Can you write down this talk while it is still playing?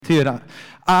to it.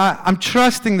 I'm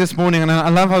trusting this morning, and I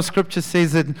love how Scripture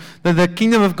says that the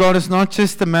kingdom of God is not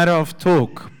just a matter of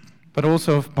talk, but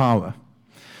also of power.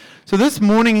 So this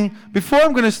morning, before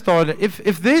I'm going to start,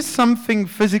 if there's something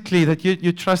physically that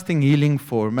you're trusting healing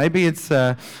for, maybe it's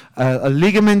a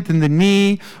ligament in the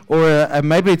knee, or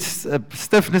maybe it's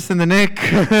stiffness in the neck,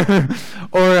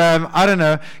 or I don't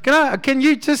know. Can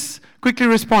you just quickly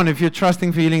respond if you're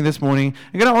trusting for healing this morning?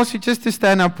 I'm going to ask you just to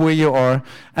stand up where you are.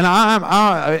 And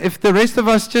if the rest of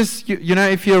us just,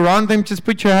 if you're around them, just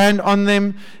put your hand on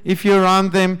them. If you're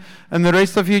around them, and the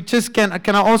rest of you, just can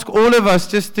I ask all of us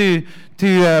just to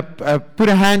put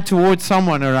a hand towards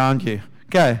someone around you?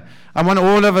 Okay. I want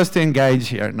all of us to engage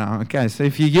here now. Okay, so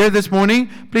if you're here this morning,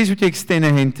 please would you extend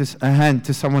a hand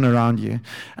to someone around you.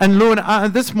 And Lord,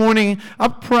 this morning, I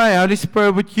pray, Holy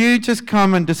Spirit, would you just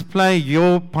come and display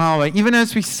your power. Even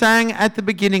as we sang at the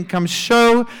beginning, come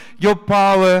show your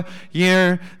power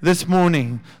here this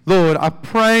morning. Lord, I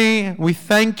pray, we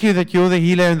thank you that you're the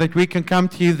healer and that we can come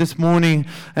to you this morning.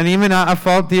 And even I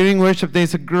felt during worship,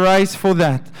 there's a grace for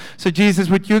that. So Jesus,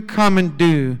 would you come and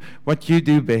do what you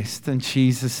do best in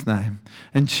Jesus' name.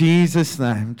 In Jesus'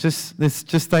 name, let's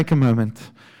just take a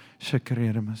moment.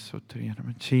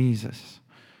 Jesus,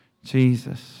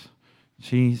 Jesus,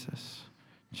 Jesus,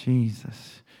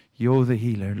 Jesus. You're the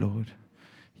healer, Lord.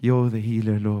 You're the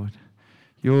healer, Lord.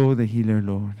 You're the healer,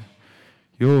 Lord.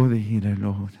 You're the healer,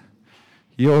 Lord.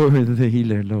 You're the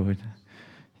healer, Lord.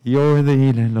 You're the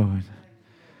healer, Lord.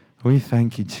 We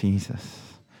thank you, Jesus.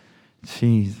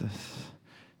 Jesus,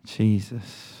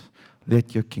 Jesus.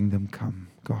 Let your kingdom come,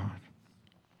 God.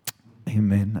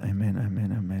 Amen, amen,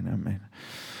 amen, amen, amen.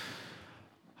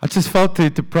 I just felt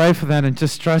to pray for that and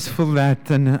just trustful that.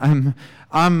 And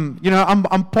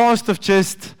I'm past of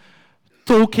just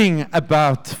talking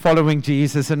about following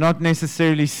Jesus and not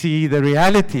necessarily see the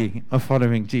reality of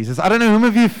following Jesus. I don't know, whom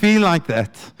of you feel like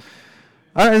that?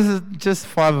 It's just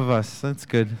 5 of us. That's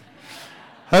good.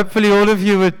 Hopefully all of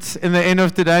you would, in the end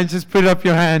of today, just put up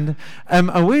your hand.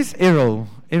 Where's Errol?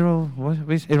 Errol,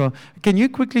 where's Errol? Can you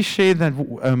quickly share that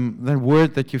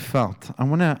word that you felt? I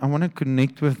wanna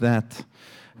connect with that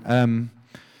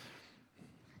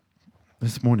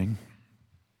this morning.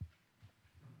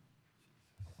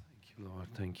 Thank you, Lord.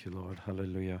 Thank you, Lord.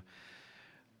 Hallelujah.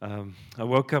 I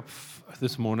woke up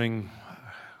this morning,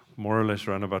 more or less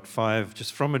around about 5,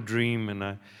 just from a dream, and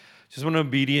I just want to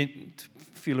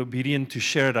feel obedient to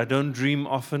share it. I don't dream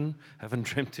often. I haven't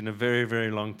dreamt in a very,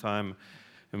 very long time.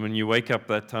 And when you wake up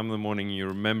that time of the morning, you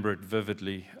remember it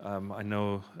vividly. I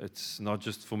know it's not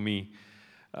just for me.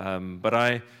 But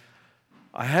I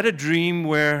had a dream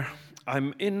where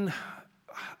I'm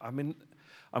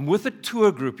with a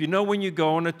tour group. You know, when you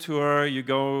go on a tour, you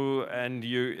go and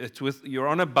you're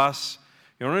on a bus,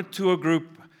 you're on a tour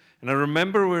group. And I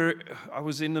remember where I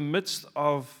was in the midst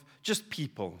of just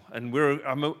people. And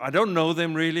I don't know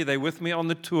them really. They're with me on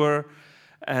the tour.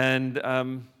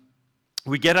 And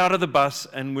we get out of the bus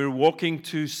and we're walking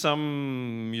to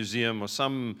some museum or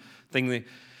something,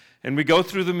 and we go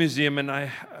through the museum,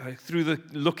 and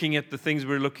looking at the things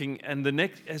we're looking, and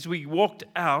as we walked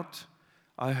out,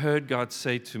 I heard God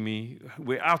say to me,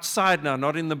 we're outside now,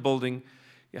 not in the building.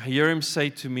 I hear Him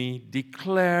say to me,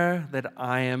 declare that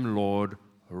I am Lord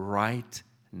right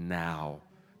now.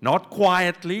 Not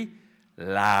quietly,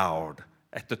 loud,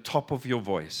 at the top of your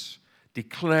voice.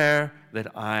 Declare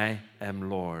that I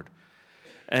am Lord.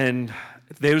 And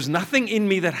there was nothing in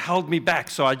me that held me back.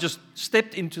 So I just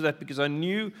stepped into that because I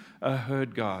knew I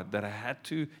heard God, that I had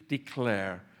to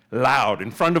declare loud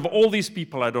in front of all these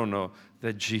people I don't know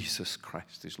that Jesus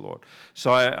Christ is Lord.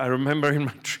 So I remember in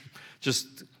my dream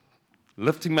just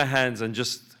lifting my hands and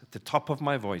just at the top of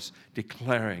my voice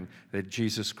declaring that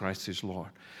Jesus Christ is Lord.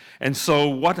 And so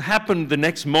what happened the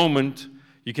next moment,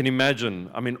 you can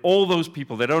imagine. I mean, all those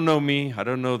people, they don't know me, I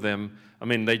don't know them. I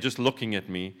mean, they're just looking at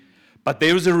me. But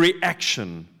there was a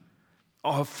reaction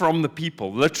from the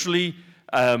people, literally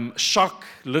shock,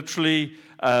 literally.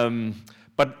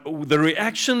 But the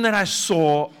reaction that I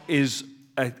saw is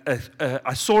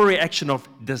I saw a reaction of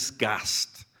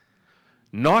disgust,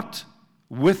 not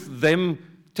with them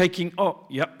taking, oh,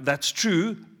 yeah, that's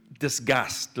true,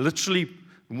 disgust, literally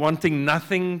wanting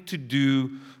nothing to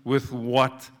do with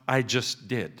what I just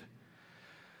did.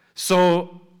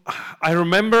 So I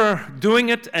remember doing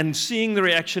it and seeing the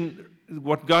reaction.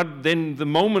 What God then, the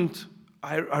moment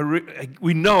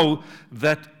we know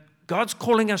that God's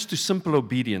calling us to simple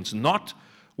obedience, not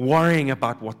worrying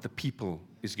about what the people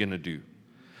is going to do.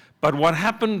 But what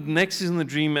happened next in the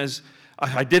dream is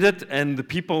I did it, and the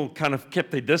people kind of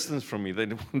kept their distance from me. They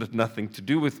wanted nothing to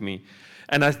do with me.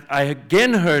 And I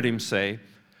again heard Him say,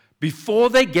 before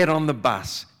they get on the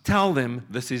bus, Tell them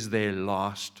this is their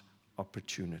last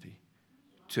opportunity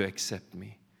to accept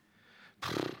me.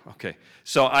 Okay,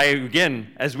 so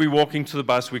again, as we're walking to the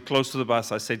bus, we're close to the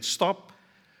bus, I said, stop.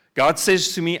 God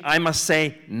says to me, I must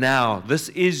say now, this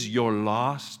is your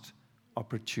last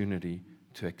opportunity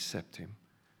to accept him.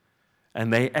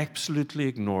 And they absolutely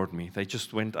ignored me. They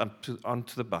just went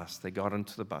onto the bus. They got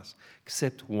onto the bus,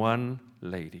 except one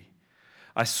lady.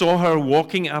 I saw her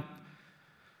walking up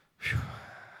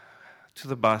to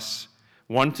the bus,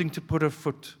 wanting to put her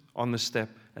foot on the step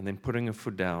and then putting her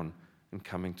foot down and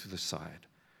coming to the side.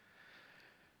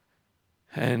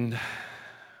 And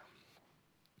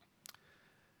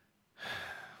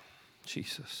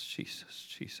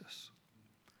Jesus,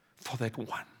 for that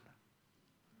one,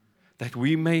 that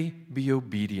we may be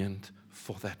obedient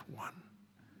for that one.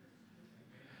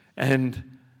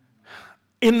 And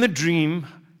in the dream,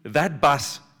 that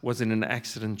bus was in an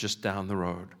accident just down the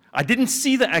road. I didn't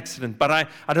see the accident, but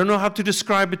I don't know how to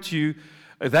describe it to you.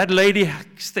 That lady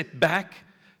stepped back.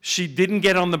 She didn't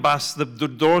get on the bus. The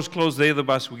doors closed there, the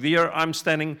bus. There, I'm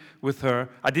standing with her.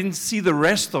 I didn't see the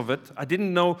rest of it. I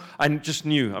didn't know. I just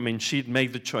knew. I mean, she'd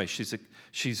made the choice.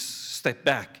 She's stepped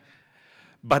back.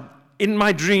 But in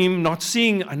my dream, not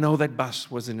seeing, I know that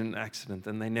bus was in an accident,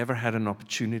 and they never had an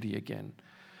opportunity again.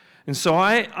 And so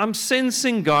I'm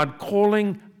sensing God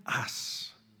calling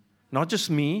us, not just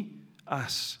me,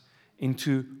 us,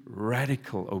 into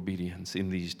radical obedience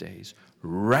in these days.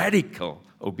 Radical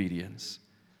obedience.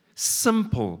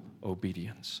 Simple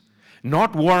obedience.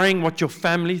 Not worrying what your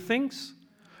family thinks,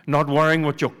 not worrying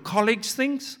what your colleagues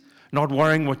think, not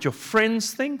worrying what your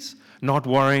friends think, not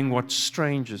worrying what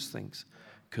strangers think,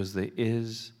 because there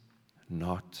is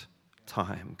not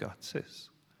time, God says.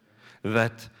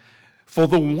 That for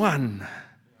the one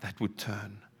that would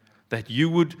turn, that you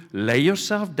would lay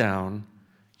yourself down,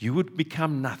 you would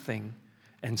become nothing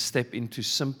and step into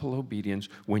simple obedience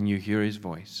when you hear his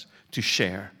voice, to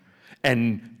share.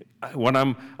 And when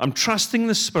I'm trusting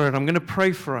the Spirit, I'm going to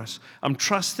pray for us. I'm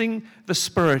trusting the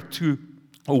Spirit to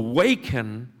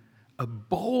awaken a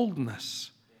boldness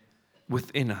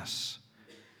within us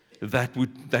that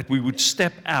we would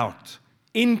step out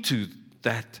into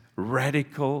that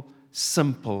radical,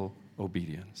 simple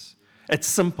obedience. It's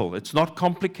simple. It's not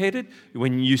complicated.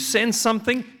 When you sense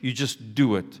something, you just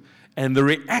do it. And the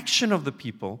reaction of the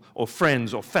people or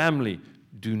friends or family,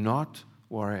 do not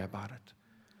worry about it.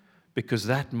 Because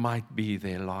that might be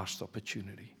their last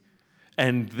opportunity.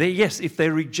 And yes, if they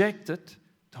reject it,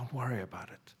 don't worry about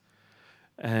it.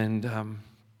 And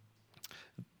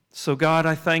so God,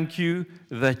 I thank you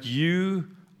that you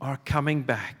are coming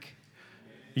back.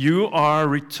 You are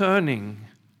returning.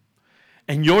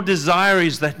 And your desire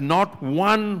is that not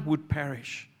one would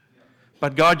perish.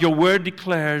 But God, your word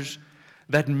declares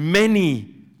that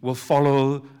many will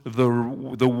follow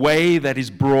the way that is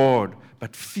broad,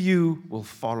 but few will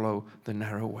follow the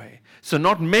narrow way. So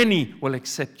not many will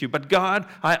accept you. But God,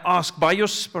 I ask by your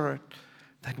Spirit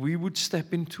that we would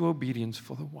step into obedience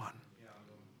for the one.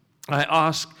 I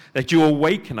ask that you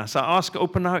awaken us. I ask,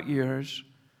 open our ears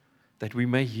that we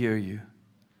may hear you.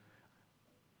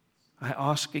 I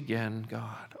ask again,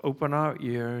 God, open our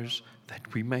ears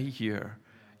that we may hear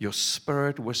your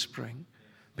Spirit whispering,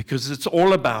 because it's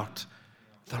all about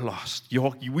the lost.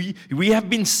 We have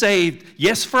been saved,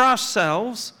 yes, for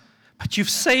ourselves, but you've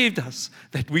saved us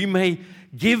that we may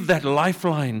give that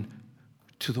lifeline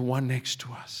to the one next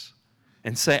to us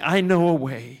and say, I know a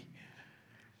way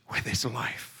where there's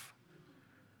life.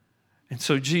 And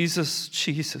so Jesus,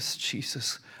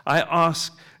 I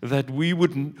ask that we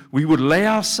would lay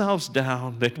ourselves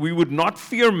down, that we would not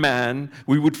fear man,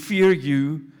 we would fear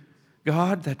you.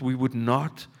 God, that we would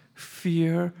not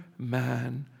fear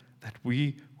man, that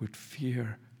we would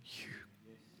fear you.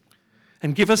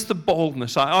 And give us the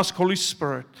boldness. I ask, Holy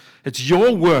Spirit, it's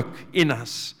your work in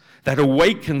us that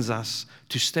awakens us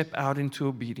to step out into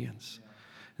obedience.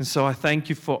 And so I thank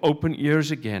you for open ears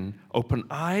again, open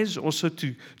eyes also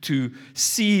to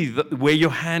see where your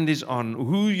hand is on,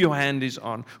 who your hand is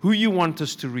on, who you want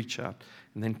us to reach out,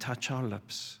 and then touch our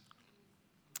lips.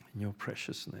 In your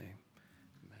precious name.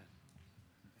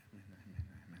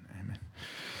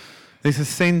 There's a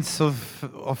sense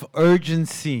of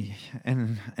urgency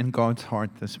in God's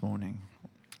heart this morning.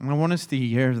 And I want us to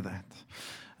hear that.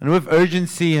 And with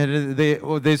urgency,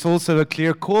 there's also a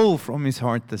clear call from his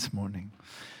heart this morning.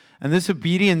 And this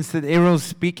obedience that Errol's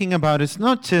speaking about is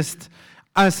not just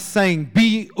us saying,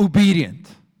 be obedient.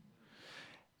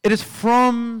 It is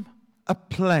from a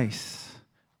place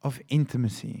of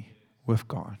intimacy with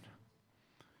God.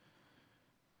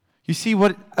 You see,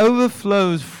 what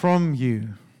overflows from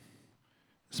you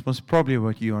is most probably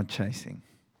what you are chasing.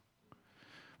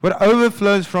 What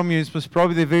overflows from you is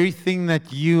probably the very thing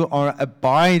that you are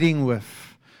abiding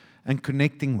with and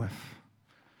connecting with.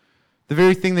 The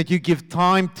very thing that you give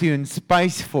time to and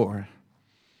space for.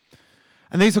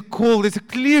 And there's a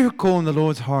clear call in the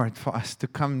Lord's heart for us to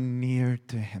come near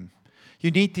to Him.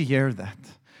 You need to hear that.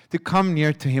 To come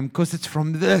near to Him, because it's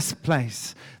from this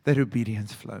place that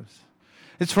obedience flows.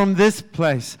 It's from this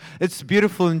place. It's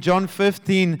beautiful in John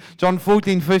 14,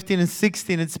 15, and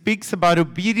 16. It speaks about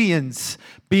obedience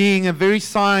being a very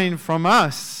sign from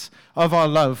us of our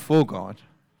love for God.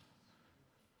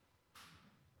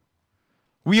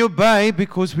 We obey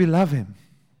because we love Him.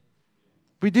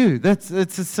 We do. It's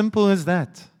as simple as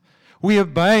that. We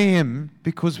obey Him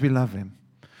because we love Him.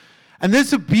 And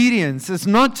this obedience is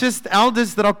not just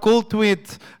elders that are called to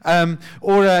it,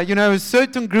 or a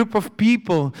certain group of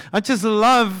people. I just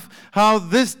love how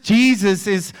this Jesus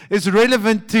is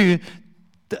relevant to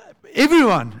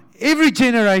everyone, every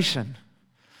generation.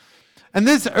 And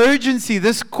this urgency,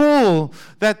 this call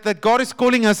that God is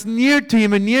calling us near to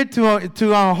Him and near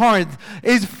to our heart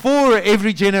is for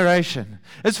every generation.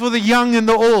 It's for the young and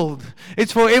the old.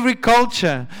 It's for every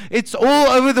culture. It's all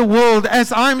over the world.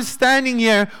 As I'm standing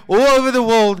here, all over the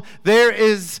world, there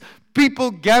is people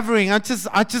gathering. I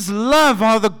just love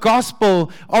how the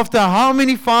gospel, after how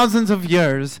many thousands of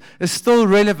years, is still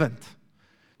relevant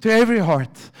to every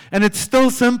heart. And it's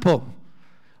still simple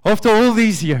after all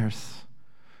these years.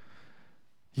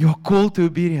 You're called to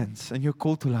obedience and you're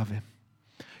called to love Him.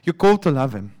 You're called to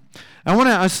love Him. I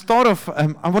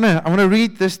want to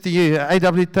read this to you.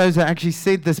 A.W. Tozer actually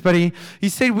said this, but he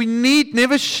said, we need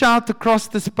never shout across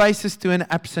the spaces to an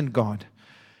absent God.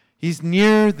 He's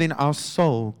nearer than our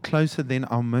soul, closer than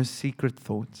our most secret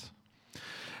thoughts.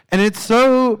 And it's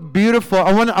so beautiful.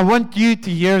 I want you to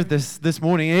hear this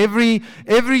morning. Every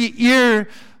ear,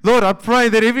 Lord, I pray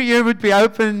that every ear would be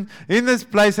open in this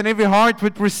place and every heart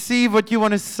would receive what you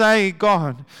want to say,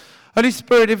 God. Holy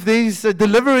Spirit, if there's a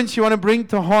deliverance you want to bring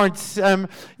to hearts,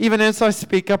 even as I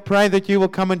speak, I pray that you will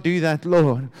come and do that,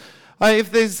 Lord. If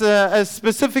there's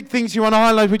specific things you want to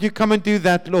highlight, would you come and do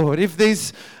that, Lord? If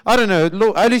there's, Lord,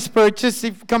 Holy Spirit,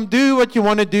 just come do what you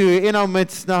want to do in our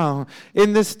midst now,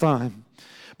 in this time.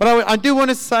 But I do want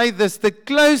to say this, that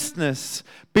closeness,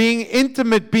 being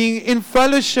intimate, being in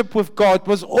fellowship with God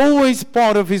was always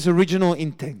part of His original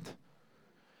intent.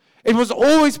 It was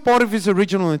always part of His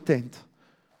original intent.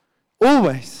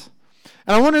 Always.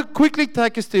 And I want to quickly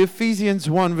take us to Ephesians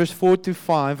 1, verse 4 to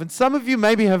 5. And some of you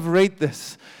maybe have read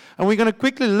this. And we're going to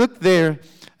quickly look there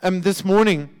this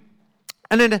morning.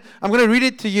 And then I'm going to read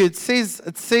it to you. It says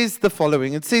the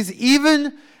following. It says,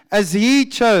 even as He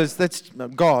chose, that's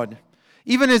God,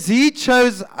 even as He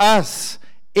chose us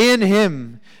in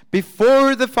Him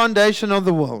before the foundation of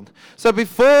the world. So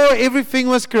before everything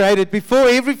was created, before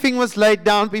everything was laid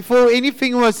down, before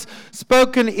anything was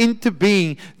spoken into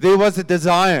being, there was a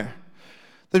desire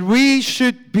that we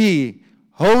should be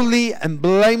holy and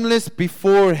blameless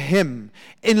before Him.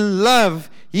 In love,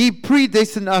 He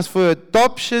predestined us for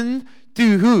adoption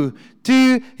to who?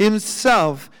 To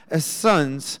Himself as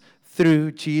sons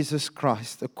through Jesus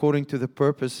Christ, according to the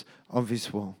purpose of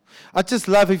His will. I just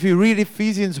love, if you read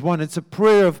Ephesians 1, it's a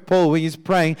prayer of Paul where he's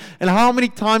praying, and how many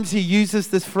times he uses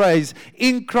this phrase,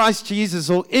 in Christ Jesus,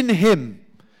 or in Him.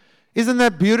 Isn't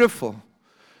that beautiful?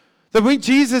 That when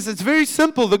Jesus, it's very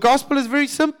simple. The gospel is very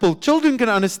simple. Children can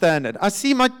understand it. I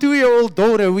see my 2-year-old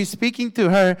daughter, we're speaking to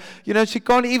her, she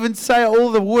can't even say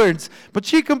all the words, but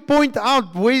she can point out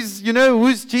who's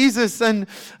Jesus, and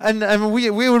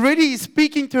we're already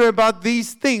speaking to her about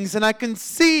these things, and I can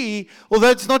see,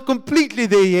 although it's not completely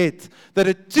there yet, that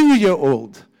a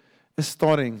 2-year-old is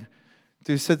starting,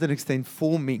 to a certain extent,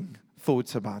 forming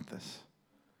thoughts about this.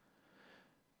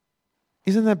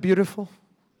 Isn't that beautiful?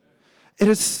 It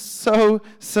is so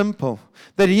simple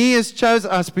that He has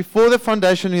chosen us before the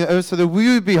foundation of the earth so that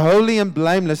we would be holy and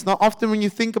blameless. Now, often when you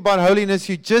think about holiness,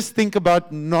 you just think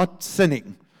about not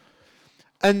sinning.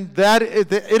 And that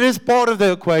it is part of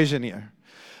the equation here.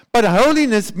 But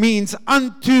holiness means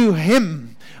unto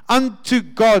Him, unto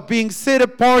God, being set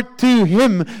apart to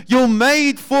Him. You're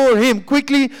made for Him.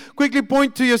 Quickly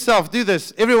point to yourself. Do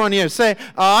this. Everyone here, say,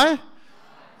 I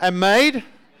am made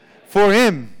for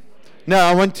Him. Now,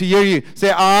 I want to hear you.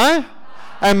 Say, I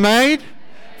am made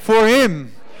for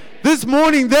Him. This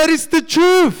morning, that is the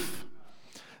truth.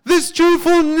 This truth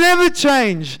will never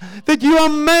change. That you are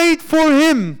made for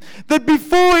Him. That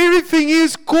before everything, He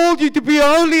has called you to be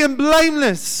holy and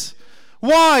blameless.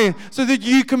 Why? So that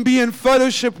you can be in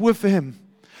fellowship with Him.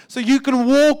 So you can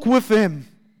walk with Him.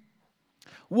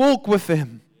 Walk with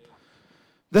Him.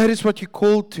 That is what you're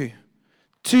called to.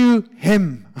 To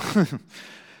Him.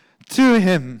 To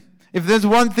Him. If there's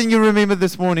one thing you remember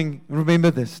this morning,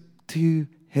 remember this. To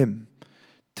Him.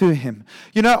 To Him.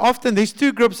 You know, often there's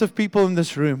two groups of people in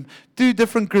this room. Two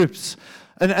different groups.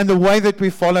 And the way that we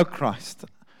follow Christ.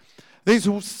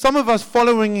 There's some of us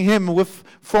following Him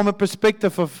from a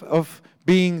perspective of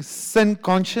being sin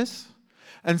conscious.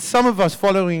 And some of us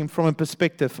following Him from a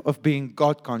perspective of being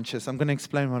God conscious. I'm going to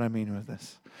explain what I mean with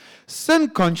this. Sin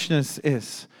consciousness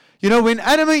is, you know, when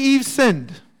Adam and Eve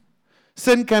sinned,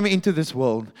 sin came into this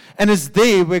world. And it's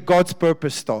there where God's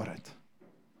purpose started.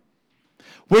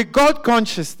 Where God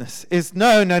consciousness is,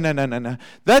 no.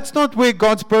 That's not where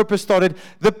God's purpose started.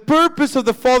 The purpose of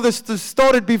the Father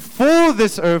started before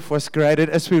this earth was created,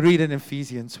 as we read in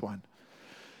Ephesians 1.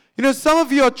 You know, some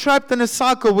of you are trapped in a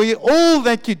cycle where all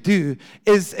that you do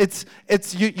is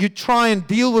you try and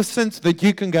deal with sin so that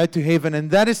you can go to heaven,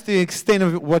 and that is the extent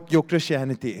of what your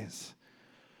Christianity is.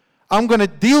 I'm going to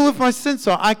deal with my sin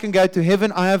so I can go to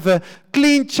heaven. I have a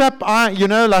clean chap.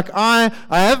 I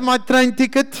have my train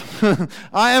ticket.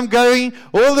 I am going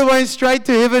all the way straight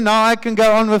to heaven. Now I can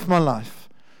go on with my life.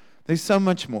 There's so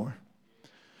much more.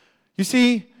 You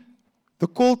see, the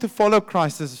call to follow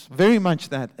Christ is very much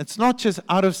that. It's not just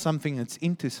out of something, it's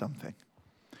into something.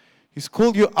 He's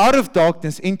called you out of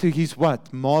darkness into His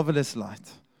what? Marvelous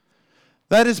light.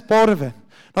 That is part of it.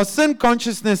 Now, sin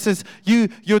consciousness is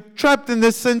you're trapped in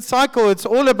this sin cycle. It's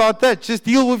all about that. Just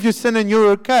deal with your sin and you're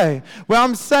okay. Well,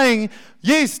 I'm saying,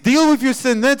 yes, deal with your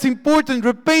sin. That's important.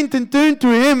 Repent and turn to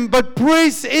Him, but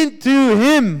press into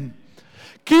Him.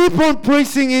 Keep on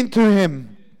pressing into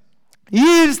Him.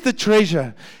 He is the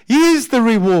treasure. He is the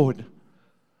reward.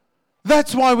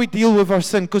 That's why we deal with our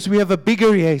sin, because we have a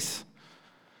bigger yes.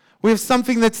 We have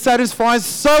something that satisfies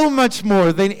so much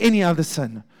more than any other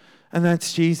sin, and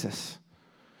that's Jesus.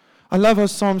 I love how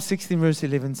Psalm 16 verse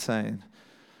 11 saying,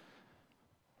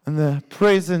 in the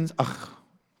presence of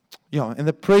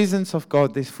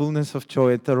God, there's fullness of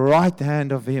joy. At the right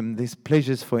hand of Him, there's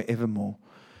pleasures forevermore.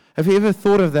 Have you ever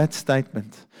thought of that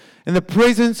statement? In the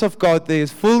presence of God,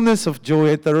 there's fullness of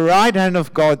joy. At the right hand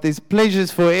of God, there's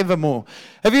pleasures forevermore.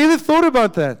 Have you ever thought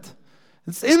about that?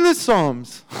 It's in the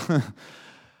Psalms.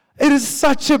 It is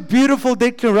such a beautiful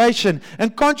declaration.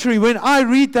 And contrary, when I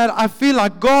read that, I feel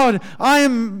like, God, I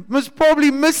am most probably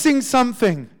missing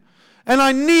something. And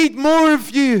I need more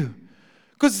of You.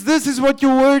 Because this is what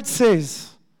Your word says.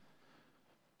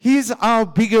 He's our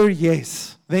bigger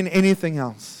yes than anything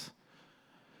else.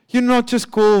 You're not just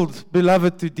called,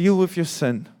 beloved, to deal with your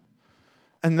sin.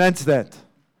 And that's that.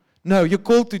 No, you're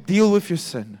called to deal with your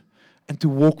sin and to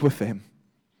walk with Him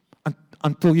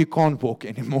until you can't walk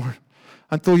anymore.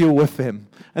 Until you're with Him.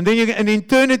 And then in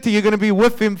eternity, you're going to be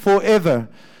with Him forever.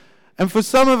 And for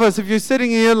some of us, if you're sitting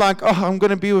here like, oh, I'm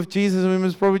going to be with Jesus, and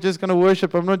we're probably just going to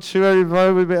worship, I'm not sure if I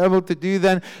will be able to do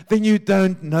that, then you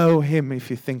don't know Him if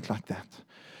you think like that.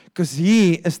 Because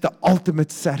He is the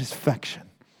ultimate satisfaction.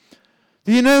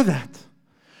 Do you know that?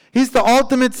 He's the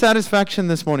ultimate satisfaction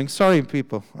this morning. Sorry,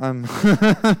 people. I'm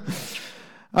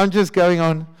just going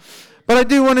on. But I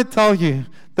do want to tell you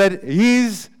that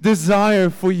His desire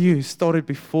for you started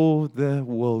before the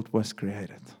world was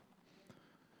created.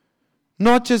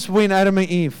 Not just when Adam and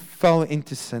Eve fell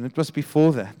into sin. It was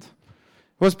before that.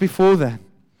 It was before that.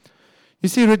 You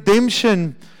see,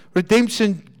 redemption,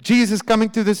 Jesus coming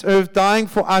to this earth, dying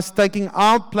for us, taking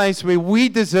our place where we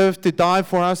deserve to die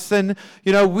for our sin.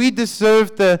 You know, we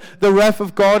deserved the wrath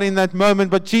of God in that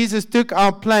moment, but Jesus took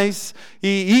our place.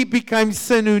 He became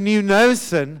sin who knew no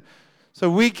sin, so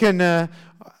we can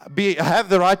have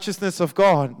the righteousness of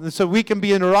God, so we can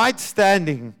be in right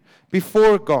standing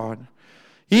before God.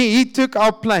 He took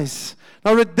our place.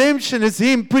 Now, redemption is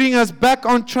Him putting us back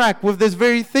on track with this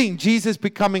very thing, Jesus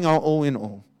becoming our all in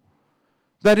all.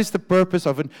 That is the purpose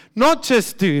of it. Not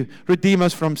just to redeem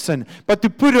us from sin, but to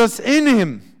put us in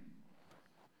Him.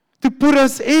 To put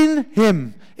us in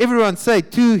Him. Everyone say,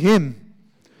 to Him.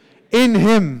 In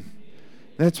Him.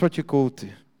 That's what you're called to.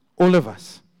 All of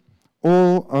us.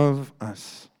 All of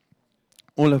us.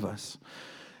 All of us.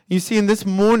 You see, in this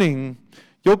morning,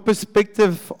 your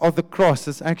perspective of the cross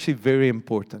is actually very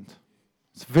important.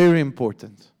 It's very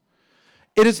important.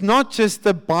 It is not just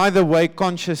a by-the-way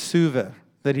conscious souvenir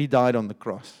that He died on the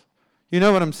cross. You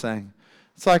know what I'm saying?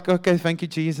 It's like, okay, thank you,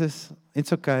 Jesus.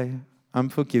 It's okay. I'm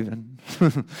forgiven.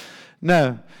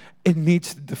 No, it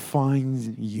needs to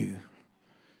define you.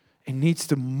 It needs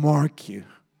to mark you.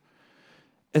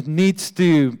 It needs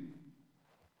to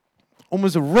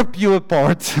almost rip you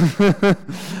apart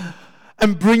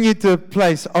and bring you to a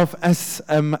place of, as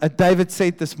David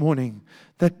said this morning,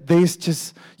 that there's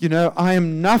just, I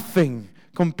am nothing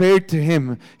compared to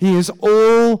Him. He is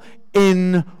all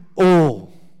in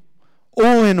all.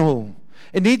 All in all.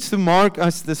 It needs to mark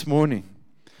us this morning.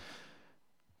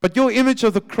 But your image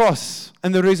of the cross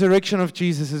and the resurrection of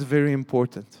Jesus is very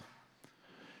important.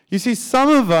 You see, some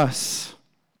of us,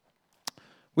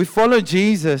 we follow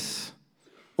Jesus,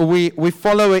 or we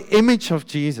follow an image of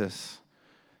Jesus,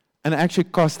 and it actually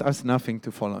cost us nothing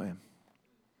to follow him.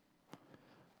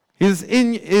 He's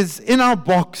in our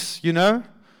box, you know.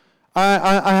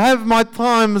 I have my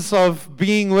times of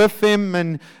being with him,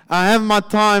 and I have my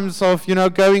times of,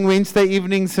 going Wednesday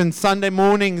evenings and Sunday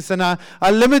mornings, and I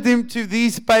limit him to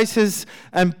these spaces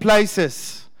and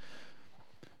places.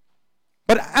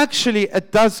 But actually,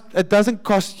 it doesn't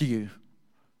cost you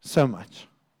so much.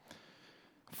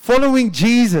 Following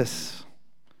Jesus,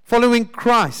 following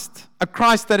Christ, a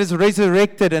Christ that is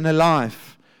resurrected and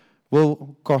alive,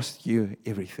 will cost you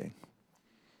everything.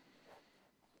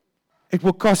 It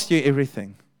will cost you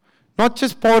everything. Not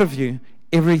just part of you,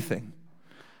 everything.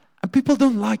 And people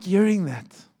don't like hearing that.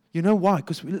 You know why?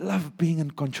 Because we love being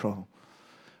in control.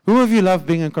 Who of you love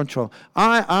being in control?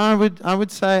 I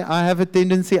would say I have a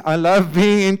tendency, I love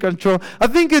being in control. I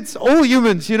think it's all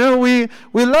humans, we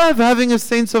love having a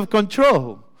sense of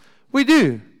control. We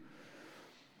do.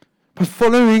 But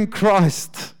following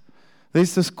Christ,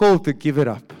 there's this call to give it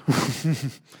up.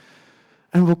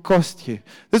 And will cost you.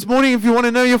 This morning, if you want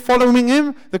to know you're following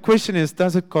him, the question is,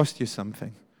 does it cost you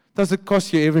something? Does it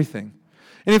cost you everything?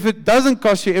 And if it doesn't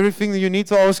cost you everything, then you need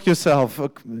to ask yourself.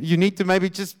 You need to maybe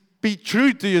just be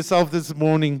true to yourself this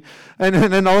morning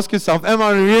and ask yourself, am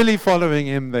I really following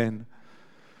him then?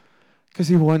 Because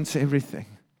he wants everything.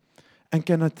 And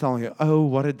can I tell you, oh,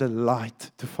 what a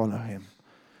delight to follow him.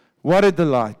 What a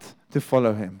delight to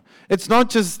follow him. It's not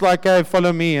just like, hey,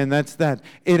 follow me and that's that.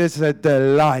 It is a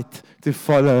delight to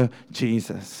follow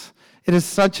Jesus. It is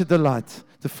such a delight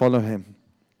to follow him.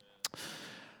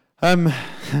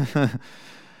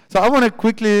 So I want to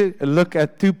quickly look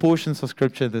at two portions of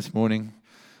Scripture this morning.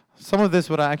 Some of this,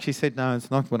 what I actually said now,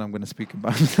 it's not what I'm going to speak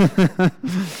about.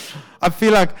 I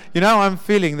feel like, I'm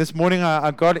feeling. This morning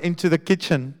I got into the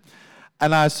kitchen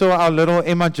and I saw our little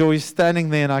Emma Joy standing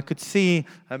there, and I could see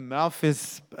her mouth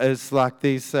is like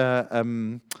this.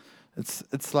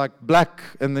 It's like black,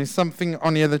 and there's something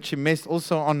on here that she messed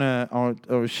also on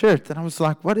her shirt. And I was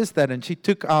like, what is that? And she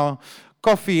took our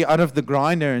coffee out of the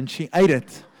grinder and she ate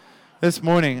it this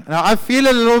morning. Now I feel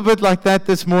a little bit like that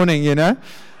this morning,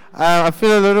 I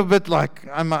feel a little bit like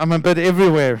I'm a bit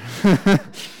everywhere.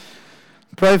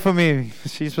 Pray for me.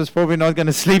 She was probably not going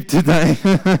to sleep today.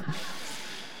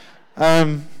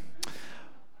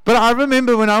 But I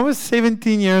remember when I was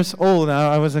 17 years old,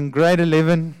 I was in grade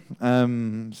 11.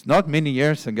 It's not many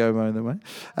years ago, by the way.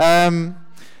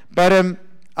 But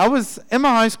I was in my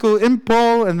high school in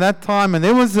Paul in that time, and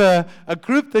there was a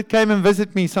group that came and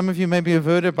visited me. Some of you maybe have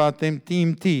heard about them,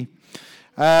 Team T.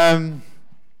 They're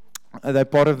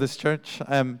part of this church.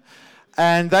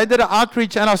 And they did an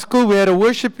outreach at our school. We had a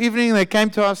worship evening. They came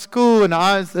to our school, and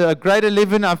I was grade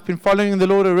 11. I've been following the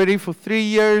Lord already for 3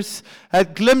 years.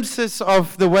 Had glimpses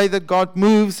of the way that God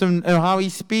moves and how he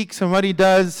speaks and what he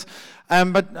does.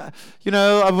 But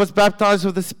I was baptized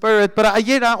with the Spirit. But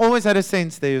yet I always had a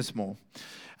sense there was more.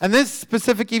 And this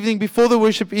specific evening, before the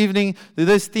worship evening,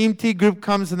 this Team T group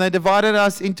comes, and they divided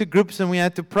us into groups, and we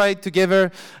had to pray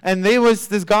together. And there was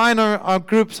this guy in our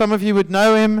group, some of you would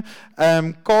know him,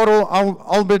 Karel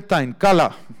Albertijn,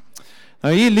 Kalla. Now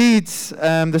he leads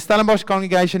the Stellenbosch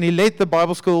congregation. He led the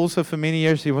Bible school also for many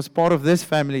years. He was part of this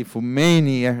family for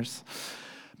many years.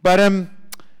 But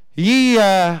he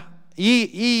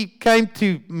came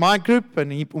to my group,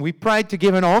 and we prayed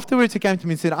together. And afterwards he came to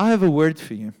me and said, I have a word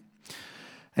for you.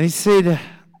 And he said,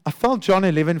 I felt John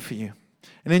 11 for you.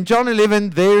 And in John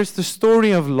 11, there's the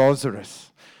story of Lazarus.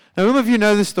 Now, whom of you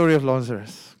know the story of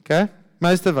Lazarus? Okay?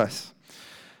 Most of us.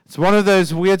 It's one of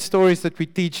those weird stories that we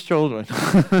teach children.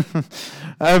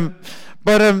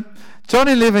 But John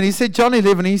 11, he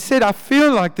said, I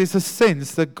feel like there's a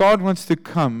sense that God wants to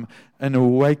come and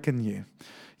awaken you.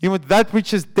 That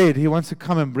which is dead, he wants to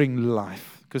come and bring life.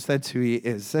 Because that's who he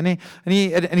is. And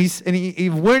he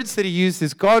words that he used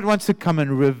is, God wants to come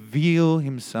and reveal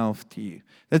himself to you.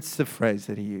 That's the phrase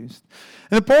that he used.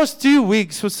 In the past 2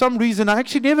 weeks, for some reason, I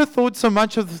actually never thought so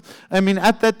much of,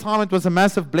 at that time it was a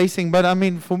massive blessing, but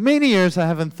for many years I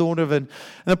haven't thought of it. In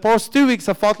the past 2 weeks,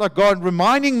 I felt like God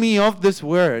reminding me of this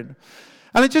word.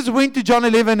 And I just went to John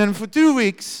 11, and for 2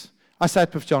 weeks, I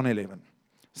sat with John 11.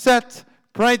 Sat,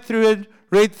 prayed through it,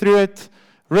 read through it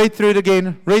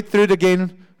again, read through it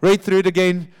again, read through it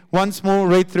again, once more,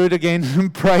 read through it again,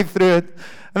 and pray through it.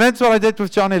 And that's what I did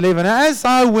with John 11. And as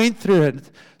I went through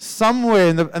it, somewhere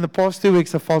in the past 2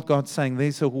 weeks, I felt God saying,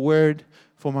 there's a word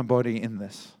for my body in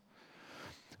this.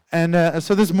 And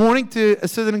so this morning, to a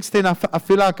certain extent, I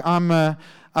feel like I'm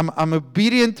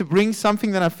obedient to bring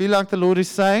something that I feel like the Lord is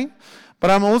saying. But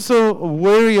I'm also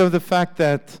wary of the fact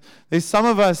that there's some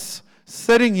of us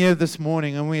sitting here this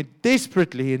morning and we're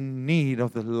desperately in need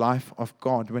of the life of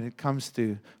God when it comes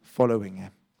to following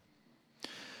Him.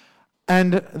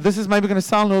 And this is maybe going to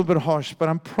sound a little bit harsh, but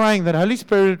I'm praying that Holy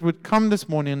Spirit would come this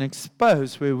morning and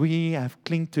expose where we have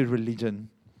clinged to religion.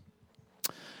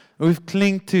 We've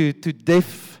clinged to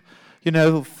deaf,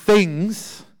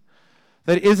 things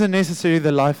that isn't necessarily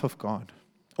the life of God.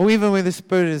 Or even where the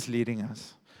Spirit is leading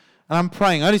us. And I'm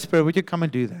praying, Holy Spirit, would you come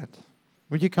and do that?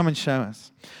 Would you come and show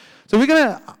us? So we're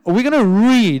gonna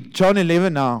read John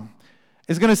 11 now.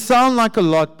 It's going to sound like a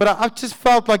lot, but I just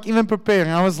felt like even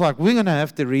preparing, I was like, we're going to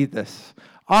have to read this.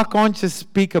 I can't just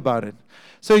speak about it.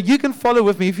 So you can follow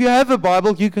with me. If you have a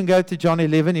Bible, you can go to John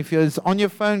 11. If it's on your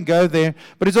phone, go there.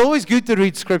 But it's always good to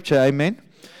read Scripture, amen?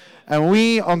 And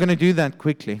we are going to do that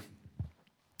quickly.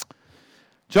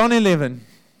 John 11,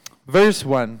 verse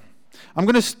 1. I'm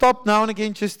going to stop now and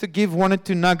again just to give one or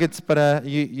two nuggets, but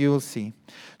you will see.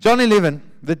 John 11,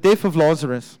 the death of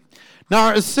Lazarus.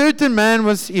 Now a certain man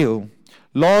was ill,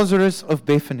 Lazarus of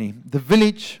Bethany, the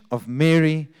village of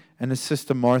Mary and his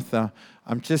sister Martha.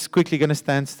 I'm just quickly going to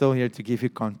stand still here to give you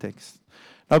context.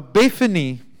 Now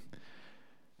Bethany,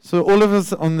 so all of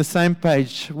us on the same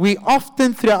page, we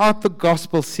often throughout the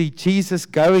gospel see Jesus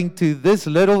going to this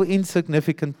little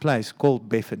insignificant place called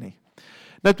Bethany.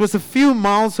 That was a few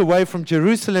miles away from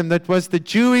Jerusalem. That was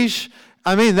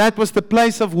that was the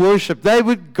place of worship. They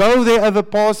would go there over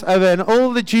Passover, and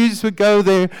all the Jews would go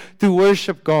there to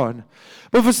worship God.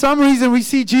 But for some reason, we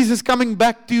see Jesus coming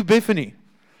back to Bethany,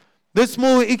 this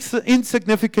small,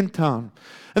 insignificant town.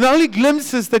 And the only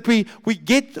glimpses that we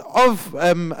get of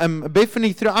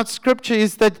Bethany throughout Scripture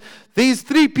is that there's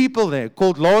three people there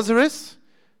called Lazarus,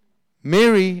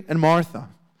 Mary, and Martha.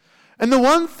 And the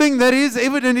one thing that is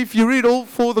evident if you read all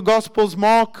four of the Gospels,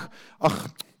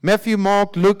 Matthew,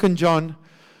 Mark, Luke, and John,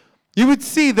 you would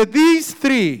see that these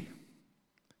three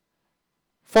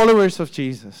followers of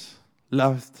Jesus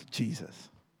loved Jesus.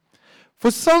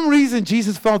 For some reason,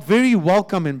 Jesus felt very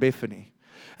welcome in Bethany.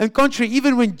 And contrary,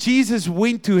 even when Jesus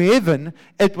went to heaven,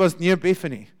 it was near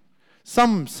Bethany.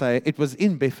 Some say it was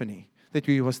in Bethany that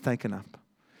he was taken up.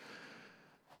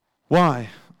 Why?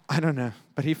 I don't know.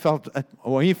 But he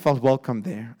felt welcome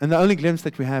there. And the only glimpse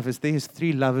that we have is there's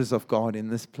three lovers of God in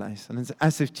this place. And it's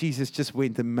as if Jesus just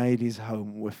went and made his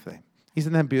home with them.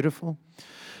 Isn't that beautiful?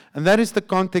 And that is the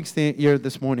context here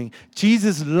this morning.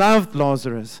 Jesus loved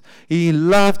Lazarus. He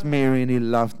loved Mary and he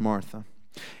loved Martha.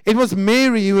 It was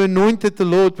Mary who anointed the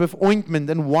Lord with ointment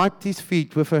and wiped his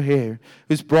feet with her hair,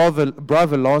 whose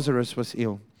brother Lazarus was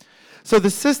ill. So the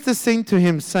sisters sent to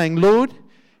him, saying, Lord,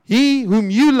 he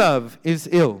whom you love is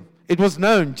ill. It was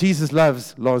known Jesus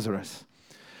loves Lazarus.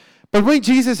 But when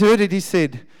Jesus heard it, he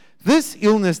said, this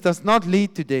illness does not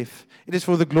lead to death. It is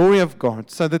for the glory of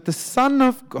God, so that the Son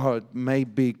of God may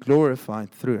be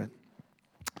glorified through it.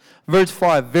 Verse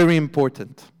 5, very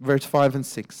important. Verse 5 and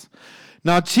 6.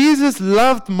 Now Jesus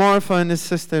loved Martha and his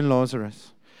sister and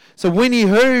Lazarus. So when he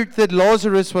heard that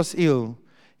Lazarus was ill,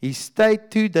 he stayed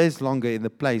 2 days longer in the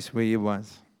place where he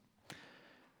was.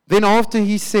 Then after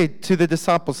he said to the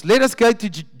disciples, let us go to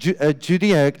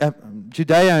Judea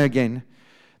again.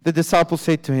 The disciples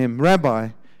said to him, Rabbi,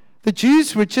 the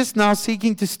Jews were just now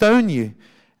seeking to stone you,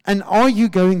 and are you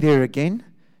going there again?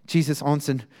 Jesus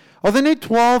answered, are there not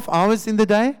 12 hours in the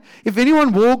day? If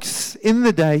anyone walks in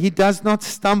the day, he does not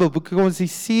stumble because he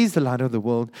sees the light of the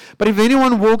world. But if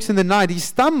anyone walks in the night, he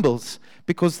stumbles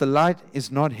because the light is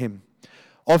not him.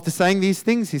 After saying these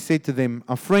things, he said to them,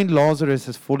 our friend Lazarus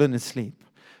has fallen asleep.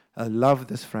 I love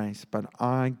this phrase, but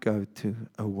I go to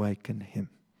awaken him.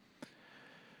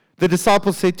 The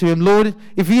disciples said to him, Lord,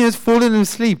 if he has fallen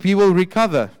asleep, he will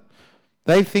recover.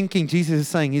 They thinking Jesus is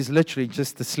saying he's literally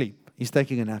just asleep. He's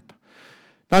taking a nap.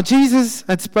 Now Jesus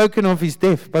had spoken of his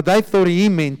death, but they thought he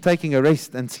meant taking a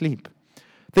rest and sleep.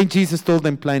 Then Jesus told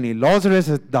them plainly, Lazarus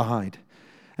has died.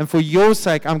 And for your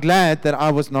sake, I'm glad that I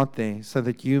was not there, so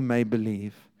that you may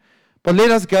believe. But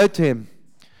let us go to him.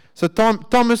 So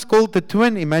Thomas, called the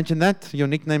twin, imagine that, your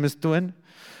nickname is twin,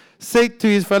 said to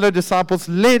his fellow disciples,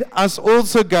 let us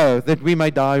also go, that we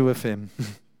may die with him.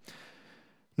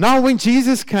 Now when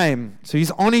Jesus came, so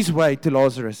he's on his way to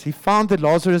Lazarus, he found that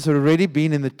Lazarus had already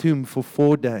been in the tomb for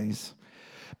 4 days.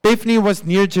 Bethany was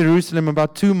near Jerusalem,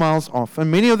 about 2 miles off,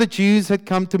 and many of the Jews had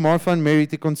come to Martha and Mary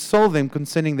to console them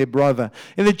concerning their brother.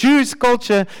 In the Jewish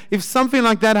culture, if something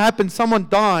like that happened, someone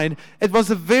died, it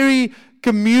was a very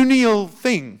communal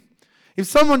thing. if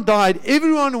someone died,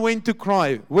 everyone went to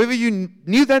cry. Whether you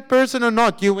knew that person or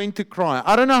not, you went to cry.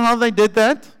 I don't know how they did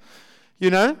that,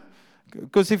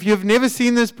 because if you've never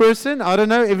seen this person, I don't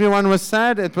know, everyone was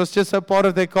sad. It was just a part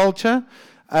of their culture.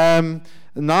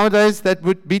 Nowadays, that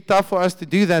would be tough for us to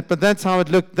do that, but that's how it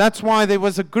looked. That's why there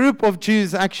was a group of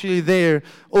Jews actually there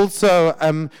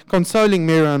also consoling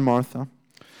Mary and Martha.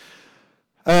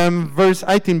 Verse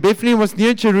 18, Bethany was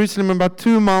near Jerusalem, about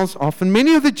 2 miles off, and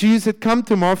many of the Jews had come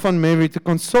to Martha and Mary to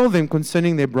console them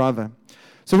concerning their brother.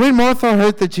 So when Martha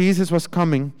heard that Jesus was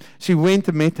coming, she went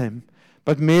and met him,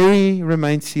 but Mary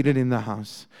remained seated in the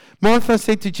house. Martha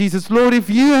said to Jesus, Lord, if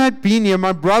you had been here,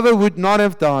 my brother would not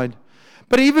have died.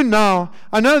 But even now,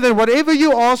 I know that whatever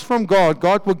you ask from God,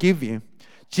 God will give you.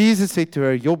 Jesus said to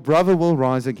her, your brother will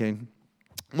rise again.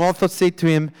 Martha said to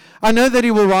him, I know that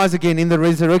he will rise again in the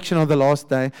resurrection of the last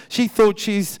day. She thought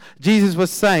Jesus was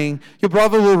saying, your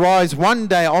brother will rise one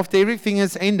day after everything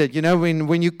has ended.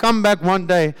 When you come back one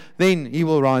day, then he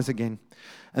will rise again.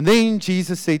 And then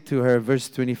Jesus said to her, verse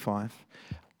 25,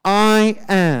 I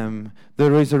am the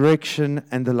resurrection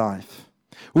and the life.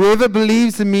 Whoever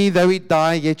believes in me, though he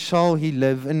die, yet shall he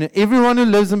live. And everyone who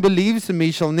lives and believes in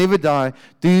me shall never die.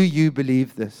 Do you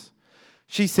believe this?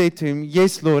 She said to him,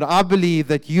 yes, Lord, I believe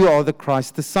that you are the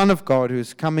Christ, the Son of God, who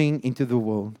is coming into the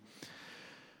world.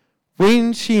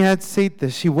 When she had said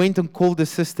this, she went and called her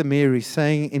sister Mary,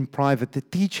 saying in private, the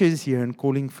teacher is here and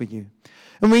calling for you.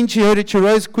 And when she heard it, she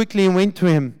rose quickly and went to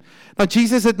him. Now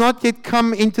Jesus had not yet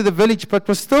come into the village, but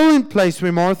was still in place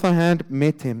where Martha had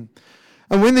met him.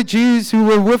 And when the Jews who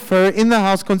were with her in the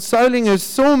house, consoling her,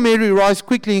 saw Mary rise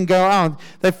quickly and go out,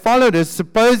 they followed her,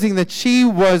 supposing that she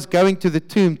was going to the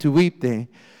tomb to weep there.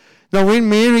 Now when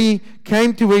Mary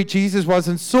came to where Jesus was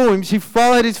and saw him, she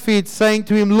fell at his feet, saying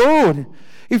to him, Lord,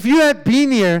 if you had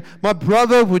been here, my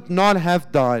brother would not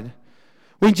have died.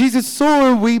 When Jesus saw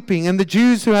her weeping, and the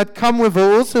Jews who had come with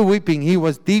her also weeping, he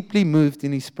was deeply moved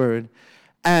in his spirit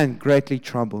and greatly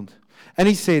troubled. And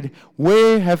he said,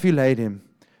 where have you laid him?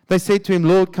 They said to him,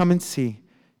 Lord, come and see.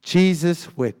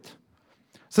 Jesus wept.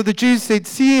 So the Jews said,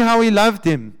 see how he loved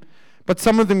him. But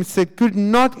some of them said, could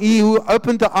not he who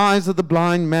opened the eyes of the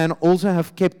blind man also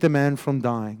have kept the man from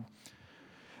dying?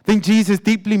 Then Jesus,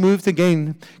 deeply moved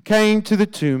again, came to the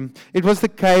tomb. It was the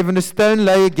cave, and the stone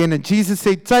lay again. And Jesus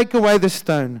said, take away the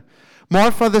stone.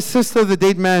 Martha, the sister of the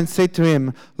dead man, said to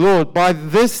him, Lord, by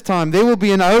this time there will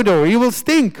be an odor, he will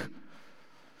stink.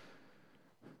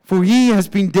 For he has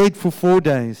been dead for 4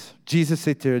 days. Jesus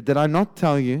said to her, did I not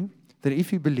tell you that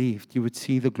if you believed, you would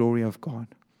see the glory of God?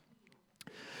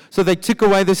 So they took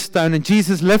away the stone, and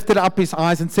Jesus lifted up his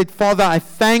eyes and said, Father, I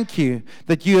thank you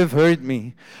that you have heard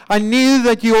me. I knew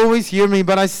that you always hear me,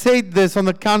 but I said this on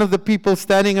account of the people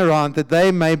standing around, that they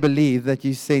may believe that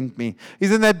you sent me.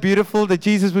 Isn't that beautiful that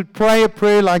Jesus would pray a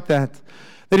prayer like that?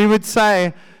 That he would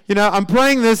say, I'm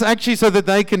praying this actually so that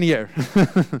they can hear.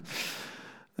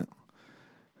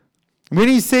 When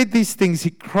he said these things, he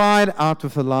cried out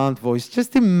with a loud voice.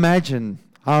 Just imagine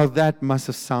how that must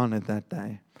have sounded that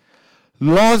day.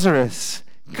 Lazarus,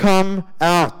 come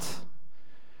out.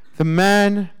 The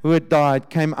man who had died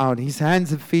came out, his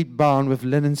hands and feet bound with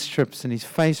linen strips and his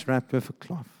face wrapped with a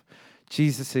cloth.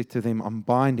 Jesus said to them,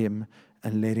 unbind him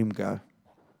and let him go.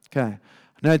 Okay, I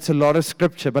know it's a lot of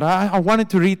scripture, but I wanted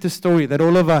to read the story that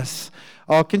all of us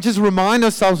can just remind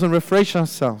ourselves and refresh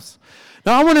ourselves.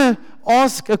 Now I want to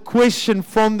ask a question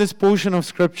from this portion of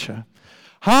Scripture.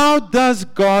 How does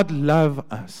God love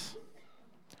us?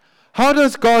 How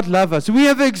does God love us? We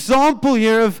have an example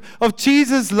here of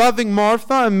Jesus loving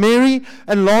Martha and Mary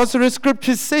and Lazarus.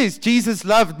 Scripture says Jesus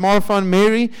loved Martha and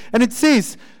Mary, and it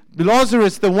says,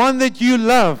 Lazarus, the one that you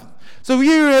love. So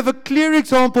here we have a clear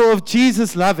example of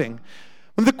Jesus loving.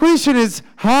 And the question is,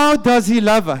 how does he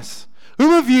love us?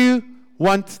 Who of you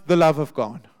want the love of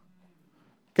God?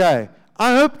 Okay.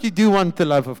 I hope you do want the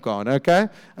love of God, okay?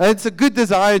 It's a good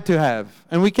desire to have,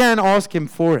 and we can ask him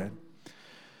for it.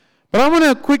 But I want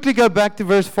to quickly go back to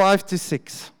verse 5 to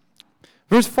 6.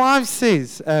 Verse 5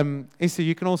 says, Esther,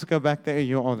 you can also go back there,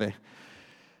 you are there.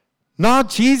 Now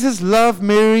Jesus loved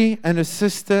Mary and her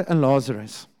sister and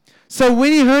Lazarus. So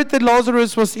when he heard that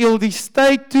Lazarus was ill, he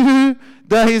stayed 2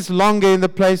 days longer in the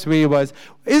place where he was.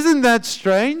 Isn't that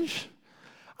strange?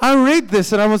 I read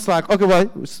this and I was like, okay, well,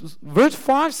 verse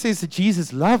 5 says that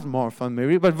Jesus loved Martha and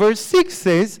Mary, but verse 6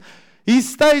 says he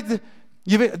stayed,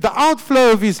 the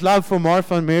outflow of his love for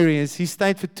Martha and Mary is he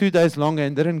stayed for 2 days longer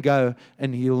and didn't go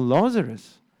and heal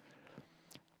Lazarus.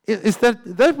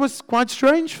 That was quite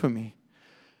strange for me.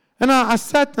 And I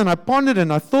sat and I pondered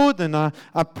and I thought and I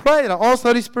prayed. I asked the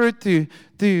Holy Spirit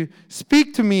to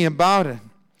speak to me about it.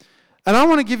 And I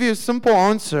want to give you a simple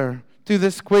answer to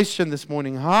this question this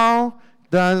morning. How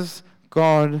does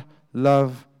God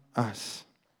love us?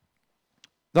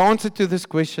 The answer to this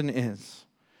question is,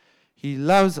 He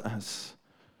loves us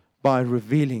by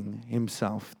revealing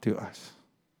Himself to us.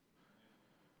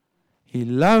 He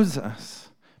loves us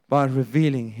by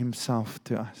revealing Himself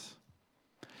to us.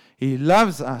 He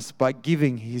loves us by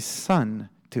giving His Son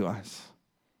to us.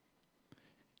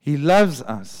 He loves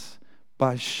us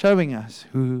by showing us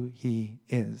who He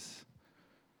is.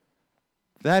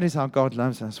 That is how God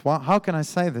loves us. How can I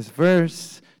say this?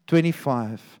 Verse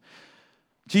 25.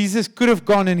 Jesus could have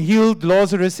gone and healed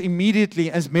Lazarus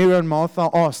immediately, as Mary and Martha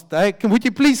asked. Hey, would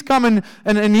you please come and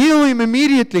heal him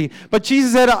immediately? But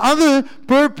Jesus had another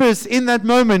purpose in that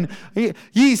moment.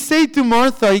 He said to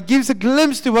Martha, He gives a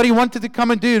glimpse to what He wanted to come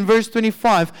and do in verse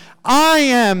 25. I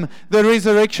am the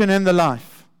resurrection and the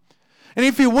life. And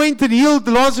if He went and healed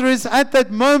Lazarus at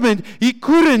that moment, He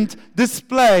couldn't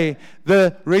display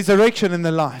the resurrection and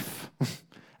the life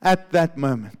at that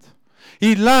moment.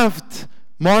 He loved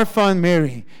Martha and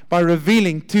Mary by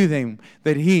revealing to them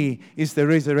that He is the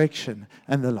resurrection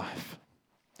and the life.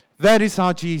 That is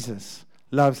how Jesus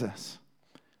loves us.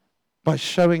 By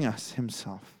showing us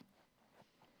Himself.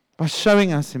 By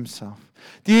showing us Himself.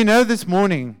 Do you know this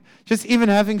morning, just even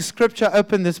having Scripture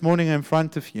open this morning in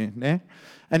front of you,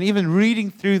 and even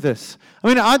reading through this.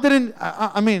 I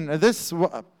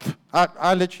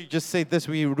literally just said this.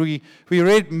 We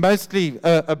read mostly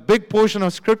a big portion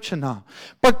of Scripture now.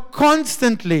 But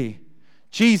constantly,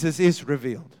 Jesus is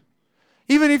revealed.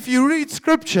 Even if you read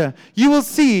Scripture, you will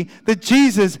see that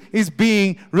Jesus is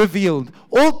being revealed.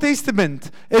 Old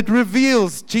Testament, it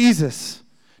reveals Jesus.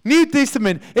 New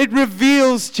Testament, it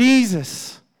reveals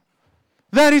Jesus.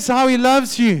 That is how He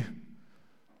loves you.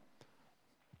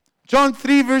 John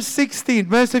 3 verse 16,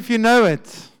 most of you know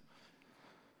it.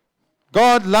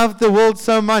 God loved the world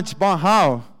so much. By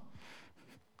how?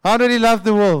 How did He love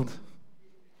the world?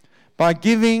 By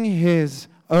giving His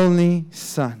only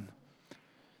Son.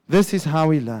 This is how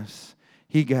He loves.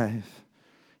 He gave.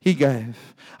 He gave.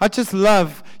 I just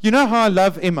love, you know how I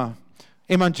love Emma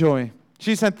Joy.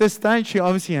 She's at this stage, she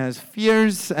obviously has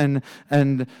fears and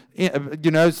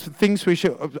things where she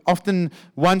often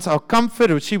wants our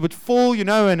comfort, or she would fall,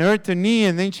 and hurt her knee,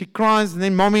 and then she cries, and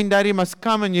then mommy and daddy must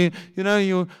come, and you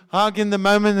hug in the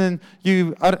moment, and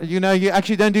you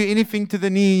actually don't do anything to the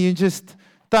knee, you just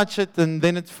touch it, and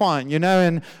then it's fine, in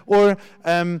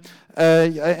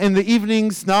the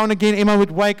evenings, now and again, Emma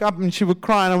would wake up and she would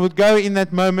cry, and I would go in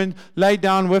that moment, lay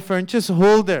down with her, and just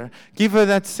hold her, give her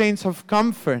that sense of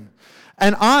comfort.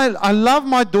 And I love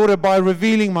my daughter by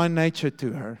revealing my nature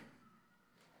to her.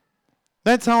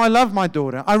 That's how I love my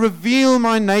daughter. I reveal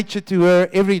my nature to her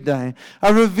every day.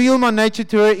 I reveal my nature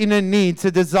to her in her needs,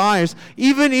 her desires.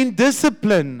 Even in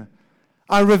discipline,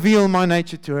 I reveal my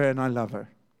nature to her and I love her.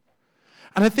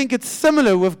 And I think it's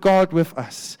similar with God with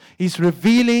us. He's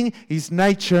revealing His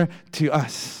nature to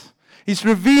us. He's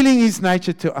revealing His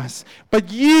nature to us.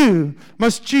 But you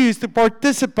must choose to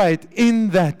participate in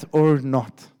that or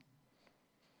not.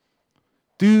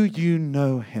 Do you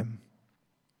know Him?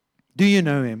 Do you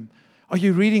know Him? Are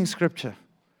you reading Scripture?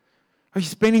 Are you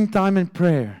spending time in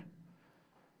prayer?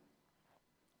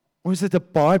 Or is it a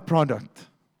byproduct?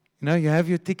 You have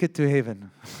your ticket to heaven.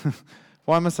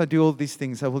 Why must I do all these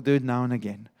things? I will do it now and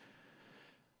again.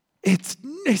 It's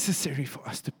necessary for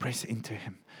us to press into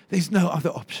Him. There's no other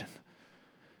option.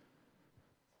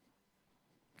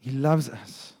 He loves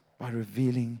us by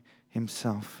revealing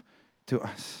Himself to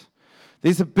us.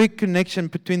 There's a big connection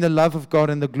between the love of God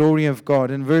and the glory of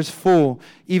God. In verse 4,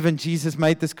 even Jesus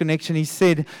made this connection. He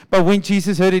said, but when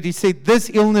Jesus heard it, He said, this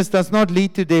illness does not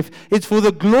lead to death. It's for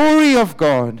the glory of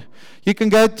God. You can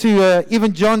go to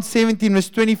even John 17, verse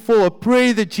 24, a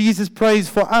prayer that Jesus prays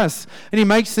for us. And He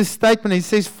makes this statement. He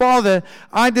says, Father,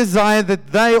 I desire that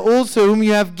they also whom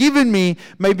You have given Me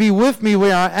may be with Me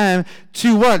where I am.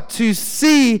 To what? To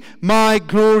see My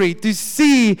glory. To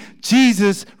see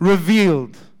Jesus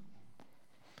revealed.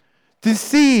 To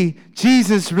see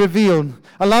Jesus revealed.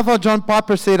 I love how John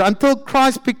Piper said, until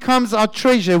Christ becomes our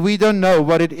treasure, we don't know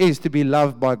what it is to be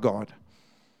loved by God.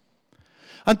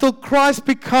 Until Christ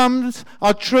becomes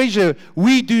our treasure,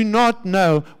 we do not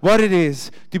know what it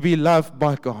is to be loved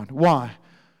by God. Why?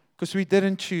 Because we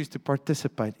didn't choose to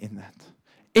participate in that.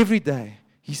 Every day,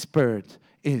 His Spirit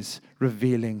is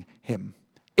revealing Him.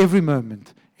 Every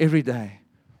moment, every day.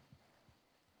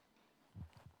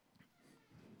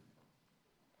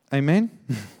 Amen?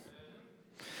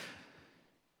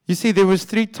 You see, there was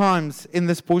 3 times in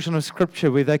this portion of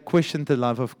Scripture where they questioned the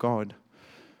love of God.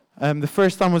 The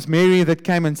first time was Mary that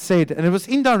came and said, and it was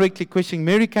indirectly questioning.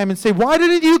 Mary came and said, why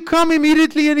didn't You come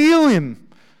immediately and heal him?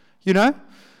 you know.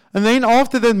 And then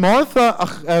after that,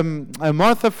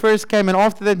 Martha first came, and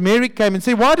after that, Mary came and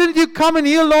said, why didn't you come and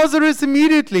heal Lazarus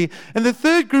immediately? And the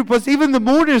third group was even the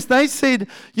mourners. They said,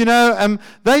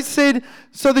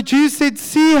 so the Jews said,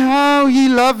 see how he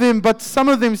loved him. But some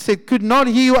of them said, could not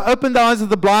he who opened the eyes of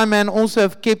the blind man also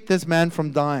have kept this man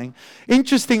from dying?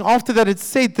 Interesting, after that, it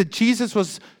said that Jesus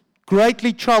was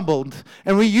greatly troubled.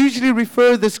 And we usually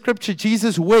refer the scripture,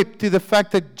 Jesus wept, to the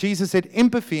fact that Jesus had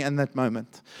empathy in that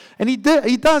moment. And he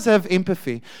does have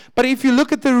empathy. But if you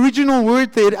look at the original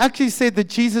word there, it actually said that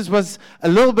Jesus was a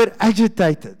little bit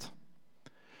agitated.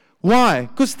 Why?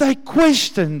 Because they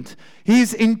questioned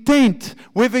his intent,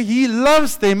 whether he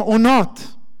loves them or not.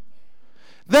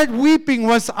 That weeping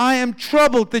was, I am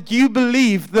troubled that you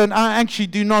believe that I actually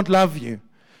do not love you.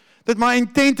 That my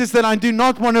intent is that I do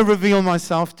not want to reveal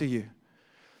myself to you.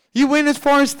 He went as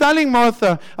far as telling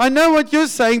Martha, I know what you're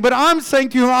saying, but I'm saying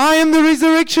to you, I am the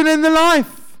resurrection and the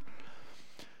life.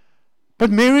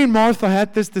 But Mary and Martha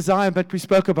had this desire, but we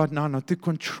spoke about now, to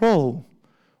control.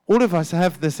 All of us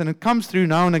have this, and it comes through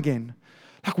now and again.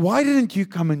 Like, why didn't you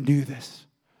come and do this?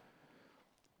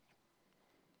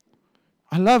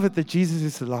 I love it that Jesus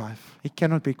is alive. He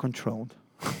cannot be controlled.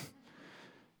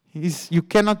 You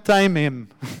cannot tame him.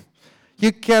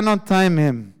 You cannot tame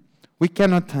him. We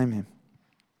cannot tame him.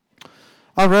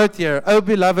 I wrote here, oh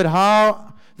beloved,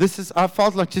 I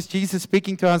felt like just Jesus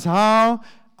speaking to us, how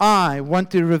I want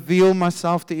to reveal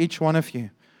myself to each one of you.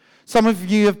 Some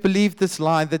of you have believed this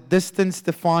lie that distance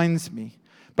defines me.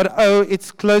 But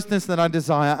it's closeness that I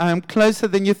desire. I am closer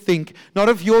than you think, not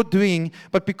of your doing,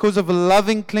 but because of a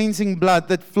loving, cleansing blood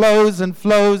that flows and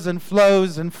flows and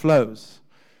flows and flows.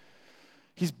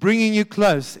 He's bringing you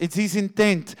close. It's his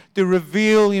intent to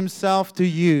reveal himself to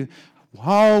you.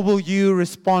 How will you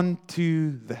respond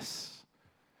to this?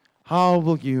 How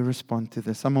will you respond to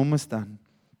this? I'm almost done.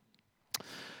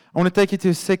 I want to take you to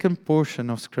a second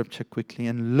portion of Scripture quickly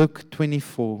in Luke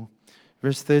 24,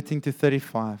 verse 13 to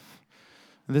 35.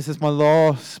 And this is my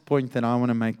last point that I want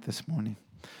to make this morning.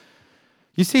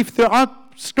 You see, throughout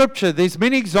Scripture, there's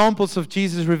many examples of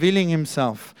Jesus revealing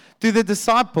himself to the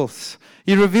disciples.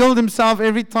 He revealed himself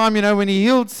every time, when he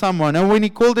healed someone, or when he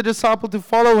called a disciple to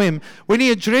follow him. When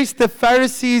he addressed the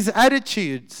Pharisees'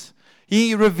 attitudes,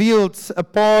 he revealed a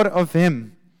part of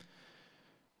him.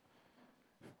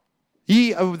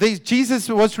 Jesus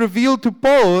was revealed to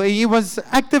Paul. He was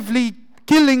actively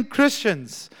killing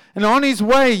Christians. And on his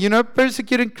way,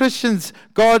 persecuting Christians,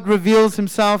 God reveals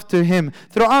himself to him.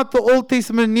 Throughout the Old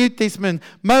Testament and New Testament,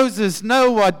 Moses,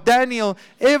 Noah, Daniel,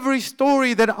 every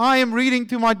story that I am reading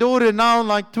to my daughter now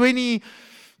like 200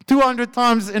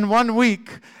 times in 1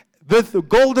 week, the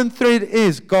golden thread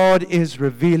is God is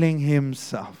revealing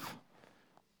himself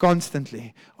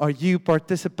constantly. Are you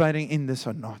participating in this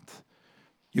or not?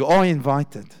 You are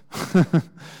invited.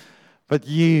 But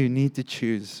you need to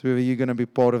choose whether you're going to be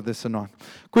part of this or not.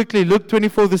 Quickly, Luke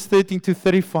 24, verse 13 to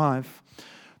 35.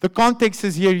 The context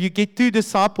is here. You get two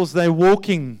disciples. They're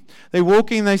walking,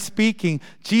 they're speaking.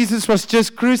 Jesus was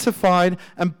just crucified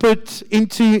and put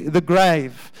into the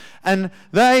grave. And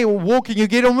they were walking. You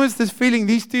get almost this feeling,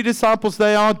 these two disciples,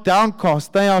 they are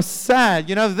downcast. They are sad.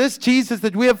 This Jesus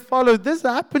that we have followed, this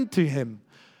happened to him.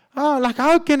 Oh,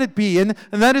 how can it be? And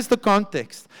that is the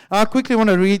context. I quickly want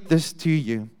to read this to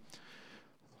you.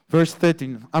 Verse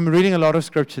 13. I'm reading a lot of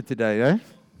scripture today, eh?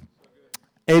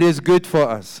 It is good for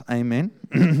us. Amen.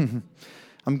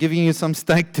 I'm giving you some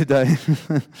steak today.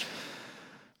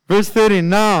 Verse 13.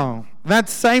 Now, that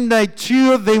same day,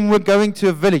 two of them were going to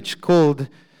a village called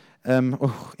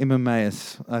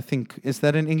Emmaus. I think, is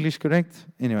that in English correct?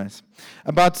 Anyways,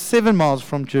 about 7 miles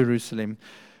from Jerusalem.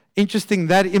 Interesting,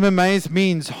 that Emmaus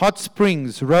means hot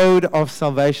springs, road of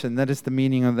salvation. That is the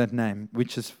meaning of that name,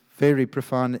 which is very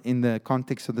profound in the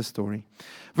context of the story.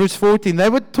 Verse 14, they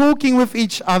were talking with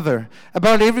each other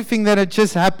about everything that had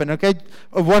just happened,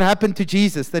 of what happened to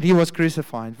Jesus, that he was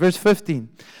crucified. Verse 15,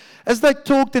 as they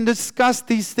talked and discussed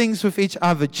these things with each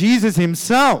other, Jesus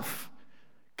himself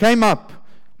came up,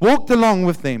 walked along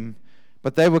with them,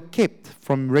 but they were kept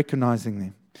from recognizing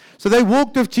them. So they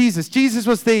walked with Jesus. Jesus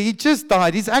was there. He just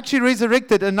died. He's actually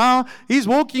resurrected, and now he's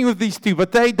walking with these two,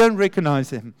 but they don't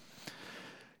recognize him.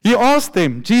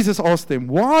 Jesus asked them,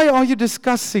 why are you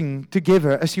discussing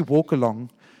together as you walk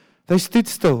along? They stood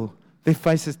still, their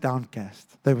faces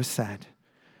downcast. They were sad.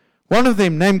 One of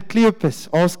them, named Cleopas,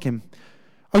 asked him,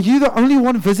 are you the only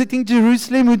one visiting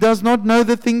Jerusalem who does not know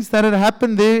the things that had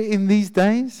happened there in these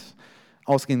days?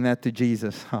 Asking that to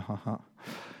Jesus.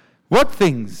 What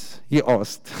things? He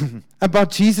asked.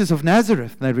 About Jesus of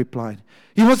Nazareth, they replied.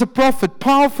 He was a prophet,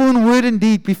 powerful in word and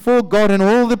deed before God and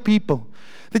all the people.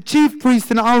 The chief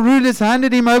priests and our rulers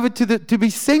handed him over to be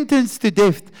sentenced to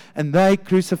death, and they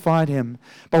crucified him.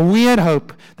 But we had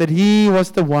hope that he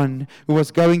was the one who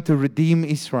was going to redeem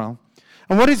Israel.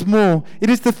 And what is more, it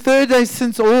is the third day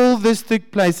since all this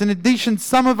took place. In addition,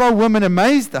 some of our women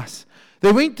amazed us.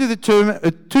 They went to the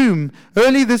tomb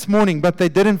early this morning, but they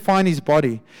didn't find his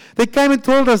body. They came and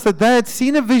told us that they had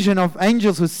seen a vision of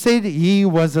angels who said he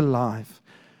was alive.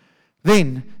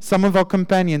 Then some of our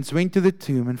companions went to the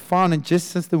tomb and found it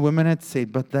just as the women had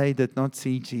said, but they did not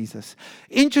see Jesus.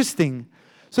 Interesting.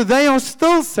 So they are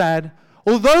still sad,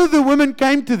 although the women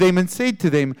came to them and said to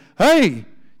them, "Hey,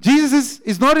 Jesus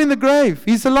is not in the grave.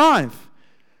 He's alive."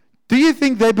 Do you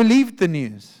think they believed the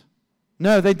news?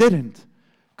 No, they didn't,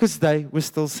 because they were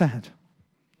still sad.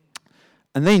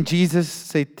 And then Jesus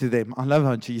said to them, I love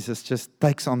how Jesus just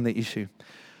takes on the issue.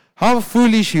 "How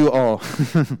foolish you are,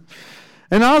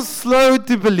 and how slow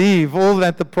to believe all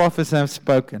that the prophets have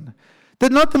spoken.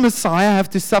 Did not the Messiah have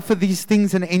to suffer these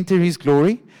things and enter his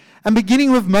glory?" And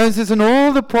beginning with Moses and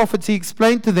all the prophets, he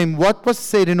explained to them what was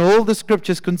said in all the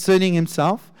scriptures concerning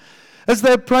himself. As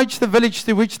they approached the village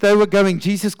to which they were going,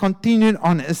 Jesus continued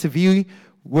on as if he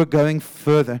were going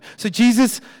further. So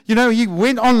Jesus, he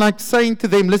went on like saying to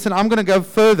them, "Listen, I'm going to go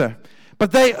further."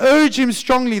 But they urged him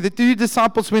strongly. The 2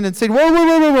 disciples went and said,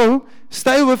 Whoa,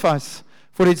 stay with us,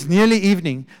 for it's nearly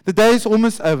evening. The day is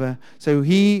almost over. So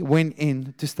he went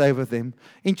in to stay with them.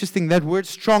 Interesting, that word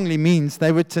strongly means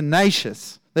they were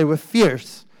tenacious. They were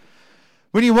fierce.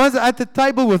 When he was at the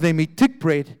table with them, he took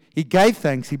bread, he gave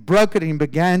thanks, he broke it, and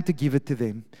began to give it to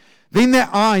them. Then their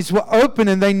eyes were open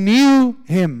and they knew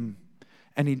him,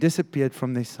 and he disappeared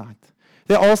from their sight.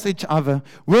 They asked each other,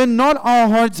 "Were not our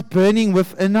hearts burning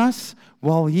within us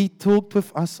while he talked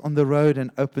with us on the road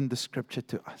and opened the scripture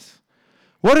to us?"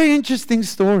 What an interesting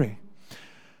story.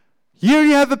 Here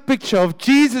you have a picture of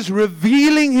Jesus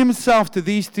revealing himself to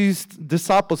these 2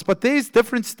 disciples. But there's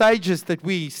different stages that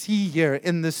we see here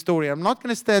in this story. I'm not going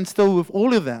to stand still with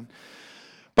all of them.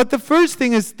 But the first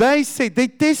thing is they said, their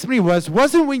testimony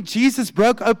wasn't when Jesus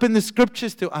broke open the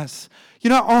scriptures to us.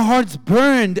 Our hearts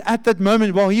burned at that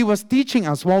moment while he was teaching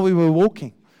us, while we were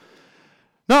walking.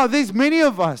 Now, there's many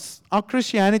of us, our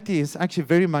Christianity is actually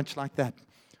very much like that.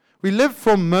 We live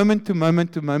from moment to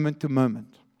moment to moment to moment.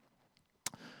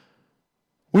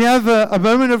 We have a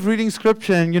moment of reading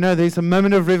scripture and, there's a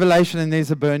moment of revelation and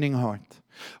there's a burning heart.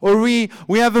 Or we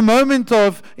have a moment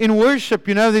in worship,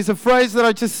 there's a phrase that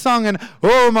I just sung and,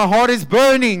 my heart is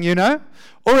burning,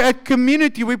 Or at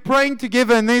community, we're praying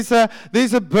together and there's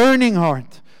a burning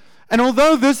heart. And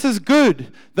although this is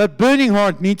good, that burning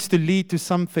heart needs to lead to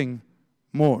something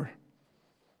more.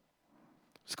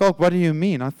 Schalk, what do you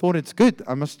mean? I thought it's good.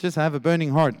 I must just have a burning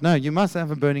heart. No, you must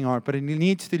have a burning heart, but it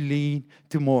needs to lead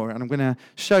to more. And I'm going to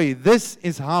show you this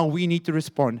is how we need to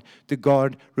respond to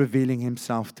God revealing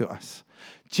himself to us.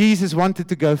 Jesus wanted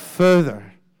to go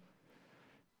further,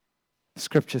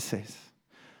 Scripture says.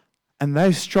 And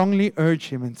they strongly urged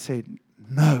him and said,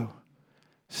 "No,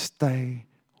 stay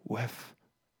with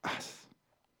us."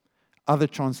 Other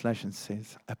translation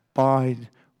says, "Abide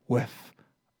with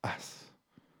us."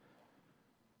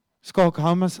 Schalk,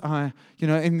 how must I,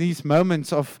 in these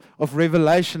moments of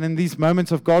revelation, in these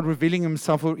moments of God revealing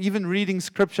himself, or even reading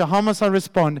scripture, how must I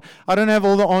respond? I don't have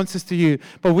all the answers to you,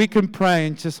 but we can pray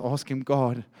and just ask him,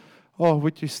 "God,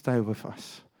 would you stay with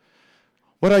us?"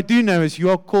 What I do know is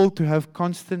you are called to have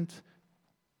constant,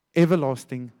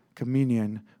 everlasting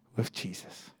communion with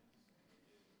Jesus.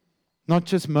 Not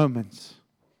just moments.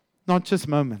 Not just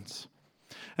moments.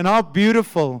 And how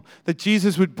beautiful that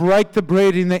Jesus would break the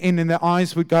bread in the end and their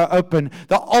eyes would go open.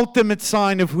 The ultimate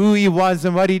sign of who he was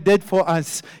and what he did for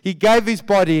us. He gave his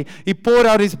body. He poured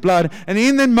out his blood. And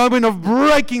in the moment of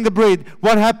breaking the bread,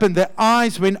 what happened? Their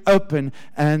eyes went open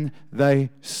and they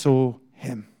saw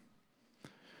him.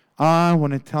 I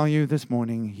want to tell you this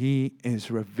morning, he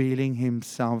is revealing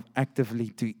himself actively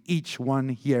to each one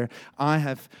here.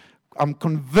 I'm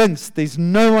convinced there's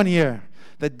no one here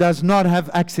that does not have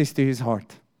access to his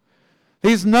heart.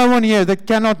 There's no one here that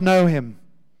cannot know him.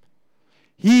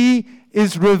 He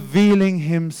is revealing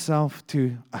himself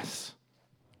to us.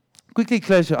 Quickly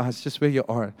close your eyes just where you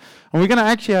are. And we're going to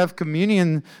actually have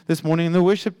communion this morning. And the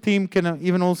worship team can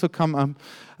even also come up.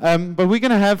 But we're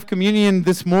going to have communion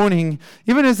this morning,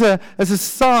 even as a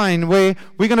sign where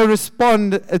we're going to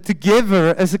respond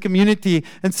together as a community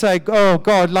and say, "Oh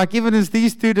God, like even as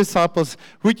these 2 disciples,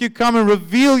 would you come and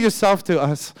reveal yourself to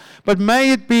us? But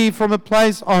may it be from a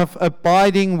place of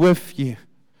abiding with you.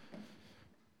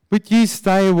 Would you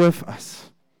stay with us?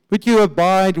 Would you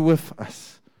abide with us?"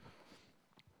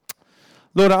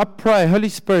 Lord, I pray, Holy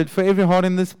Spirit, for every heart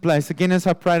in this place, again as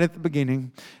I prayed at the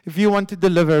beginning, if you want to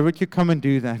deliver, would you come and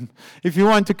do that? If you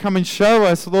want to come and show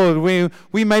us, Lord, where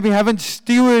we maybe haven't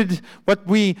stewarded what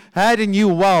we had in you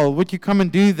well, would you come and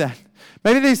do that?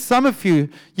 Maybe there's some of you,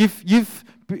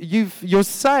 you're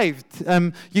saved.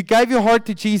 You gave your heart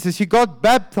to Jesus. You got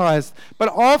baptized.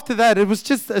 But after that, it was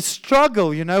just a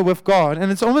struggle, with God.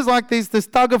 And it's almost like there's this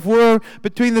tug of war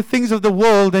between the things of the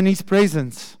world and His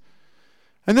presence.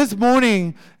 And this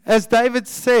morning, as David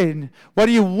said, what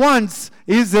he wants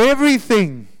is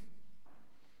everything.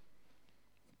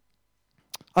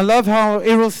 I love how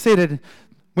Errol said it.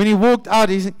 When he walked out,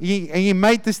 he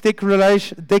made this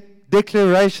declaration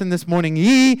this morning.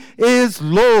 He is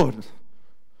Lord.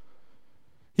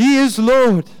 He is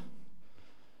Lord.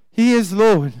 He is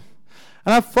Lord.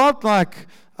 And I felt like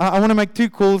I want to make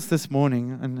 2 calls this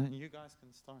morning, and you guys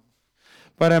can start.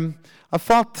 But I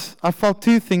felt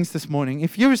 2 things this morning.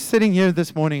 If you're sitting here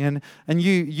this morning and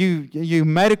you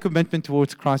made a commitment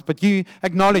towards Christ, but you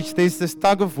acknowledge there's this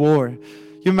tug of war.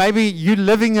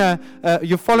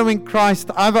 You're following Christ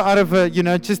either out of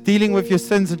just dealing with your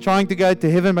sins and trying to go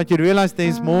to heaven, but you realize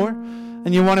there's more,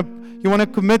 and you want to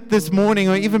commit this morning,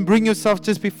 or even bring yourself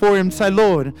just before Him and say,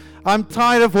 Lord, I'm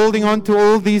tired of holding on to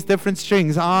all these different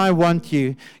strings. I want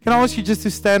you. Can I ask you just to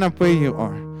stand up where you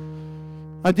are?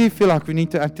 I do feel like we need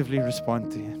to actively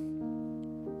respond to you.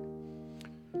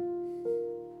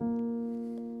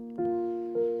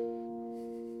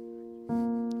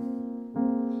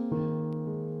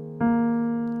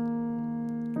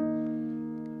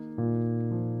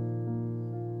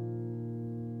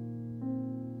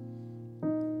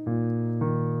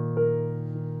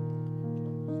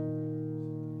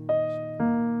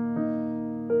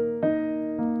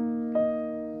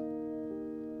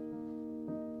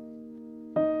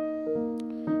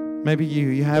 Maybe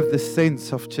you have this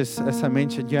sense of just, as I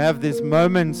mentioned, you have these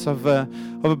moments of a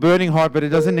burning heart, but it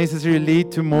doesn't necessarily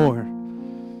lead to more.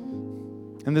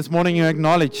 And this morning you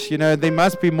acknowledge, there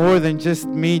must be more than just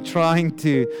me trying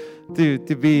to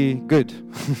be good.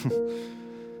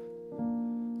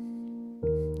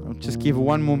 I'll just give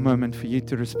one more moment for you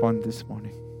to respond this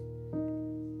morning.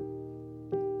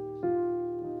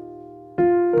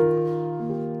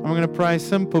 I'm going to pray a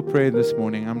simple prayer this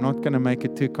morning. I'm not going to make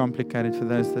it too complicated for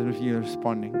those that of you are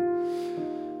responding.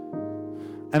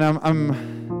 And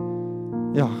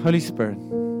Holy Spirit,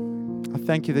 I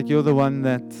thank you that you're the one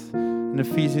that in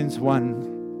Ephesians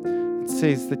 1, it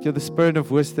says that you're the Spirit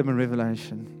of wisdom and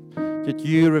revelation, that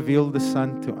you reveal the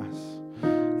Son to us.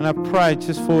 And I pray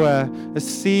just for a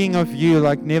seeing of you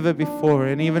like never before.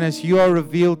 And even as you are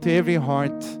revealed to every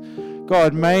heart,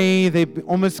 God, may there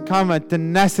almost come a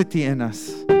tenacity in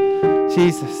us,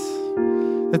 Jesus,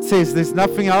 that says there's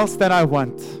nothing else that I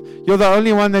want. You're the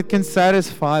only one that can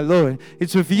satisfy, Lord.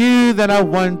 It's with you that I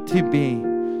want to be.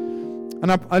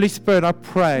 And Holy Spirit, I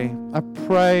pray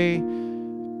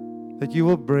that you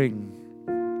will bring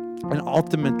and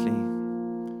ultimately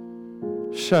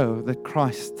show that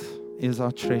Christ is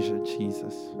our treasure,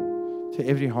 Jesus, to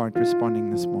every heart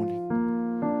responding this morning.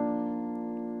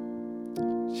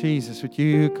 Jesus, would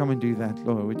you come and do that,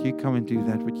 Lord? Would you come and do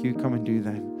that? Would you come and do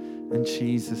that? In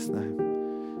Jesus'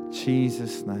 name,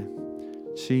 Jesus' name,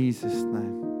 Jesus'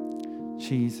 name,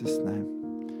 Jesus'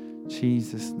 name,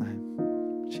 Jesus'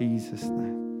 name, Jesus'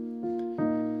 name.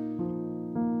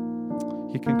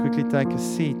 You can quickly take a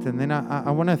seat, and then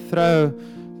I want to throw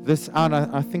this out.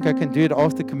 I think I can do it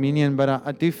after communion, but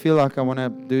I do feel like I want to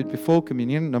do it before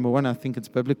communion. Number one, I think it's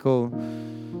biblical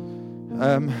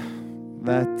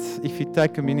that if you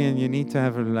take communion, you need to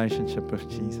have a relationship with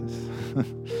Jesus.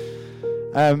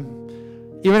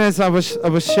 Even as I was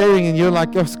sharing, and you're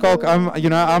like, "Oh, Schalk,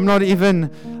 I'm not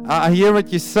even." I hear what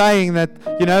you're saying, that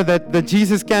that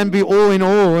Jesus can be all in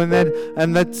all, and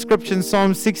that scripture in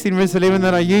Psalm 16 verse 11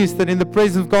 that I used, that in the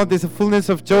presence of God there's a fullness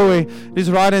of joy. It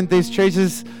is right, and there's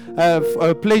treasures,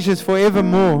 pleasures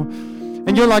forevermore.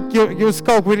 And you're like, you're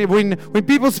Schalk. When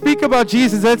people speak about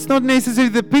Jesus, that's not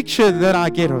necessarily the picture that I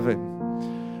get of it.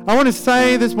 I want to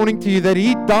say this morning to you that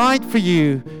He died for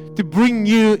you to bring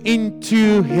you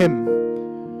into Him,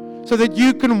 so that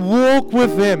you can walk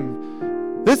with Him.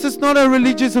 This is not a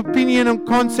religious opinion or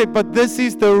concept, but this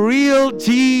is the real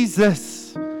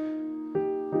Jesus.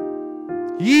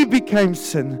 He became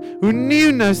sin, who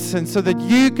knew no sin, so that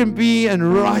you can be in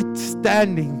right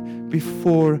standing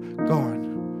before God.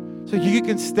 So you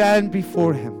can stand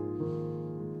before Him.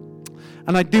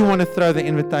 And I do want to throw the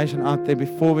invitation out there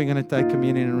before we're going to take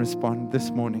communion and respond this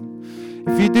morning.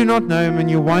 If you do not know Him and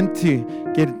you want to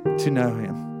get to know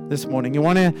Him this morning, you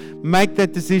want to make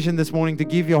that decision this morning to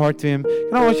give your heart to Him,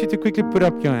 can I ask you to quickly put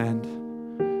up your hand?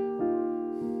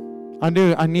 I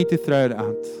need to throw it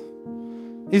out.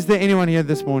 Is there anyone here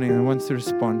this morning that wants to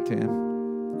respond to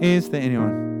Him? Is there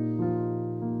anyone?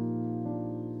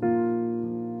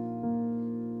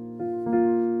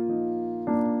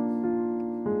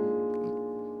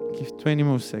 Give 20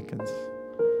 more seconds.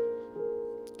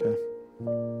 Okay.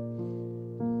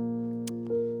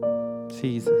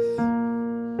 Jesus.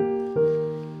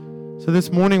 So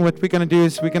this morning what we're going to do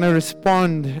is we're going to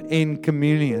respond in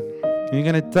communion. We're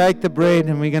going to take the bread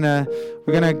and we're going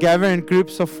to gather in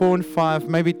groups of 4 and 5.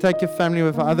 Maybe take your family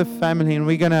with other family, and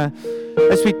we're going to,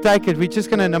 as we take it, we're just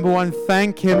going to, number one,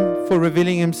 thank Him for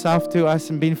revealing Himself to us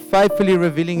and being faithfully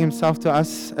revealing Himself to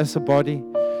us as a body.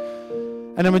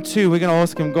 And number two, we're going to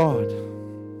ask Him, God,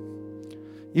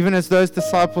 even as those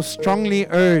disciples strongly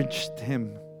urged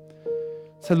Him,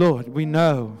 say, Lord, we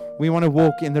know we want to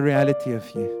walk in the reality of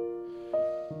You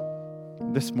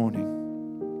this morning.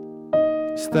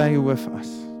 Stay with us.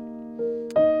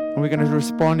 And we're going to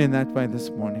respond in that way this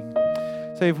morning.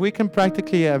 So if we can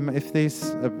practically, if there's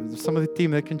some of the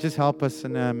team that can just help us,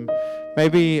 and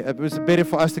maybe it was better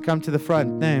for us to come to the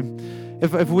front. No.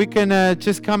 If we can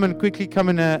just quickly come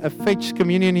and fetch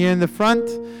communion here in the front,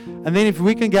 and then if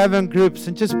we can gather in groups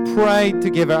and just pray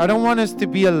together. I don't want us to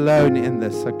be alone in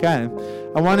this, okay?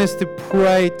 I want us to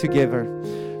pray together.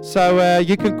 So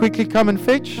you can quickly come and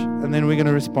fetch, and then we're going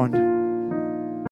to respond.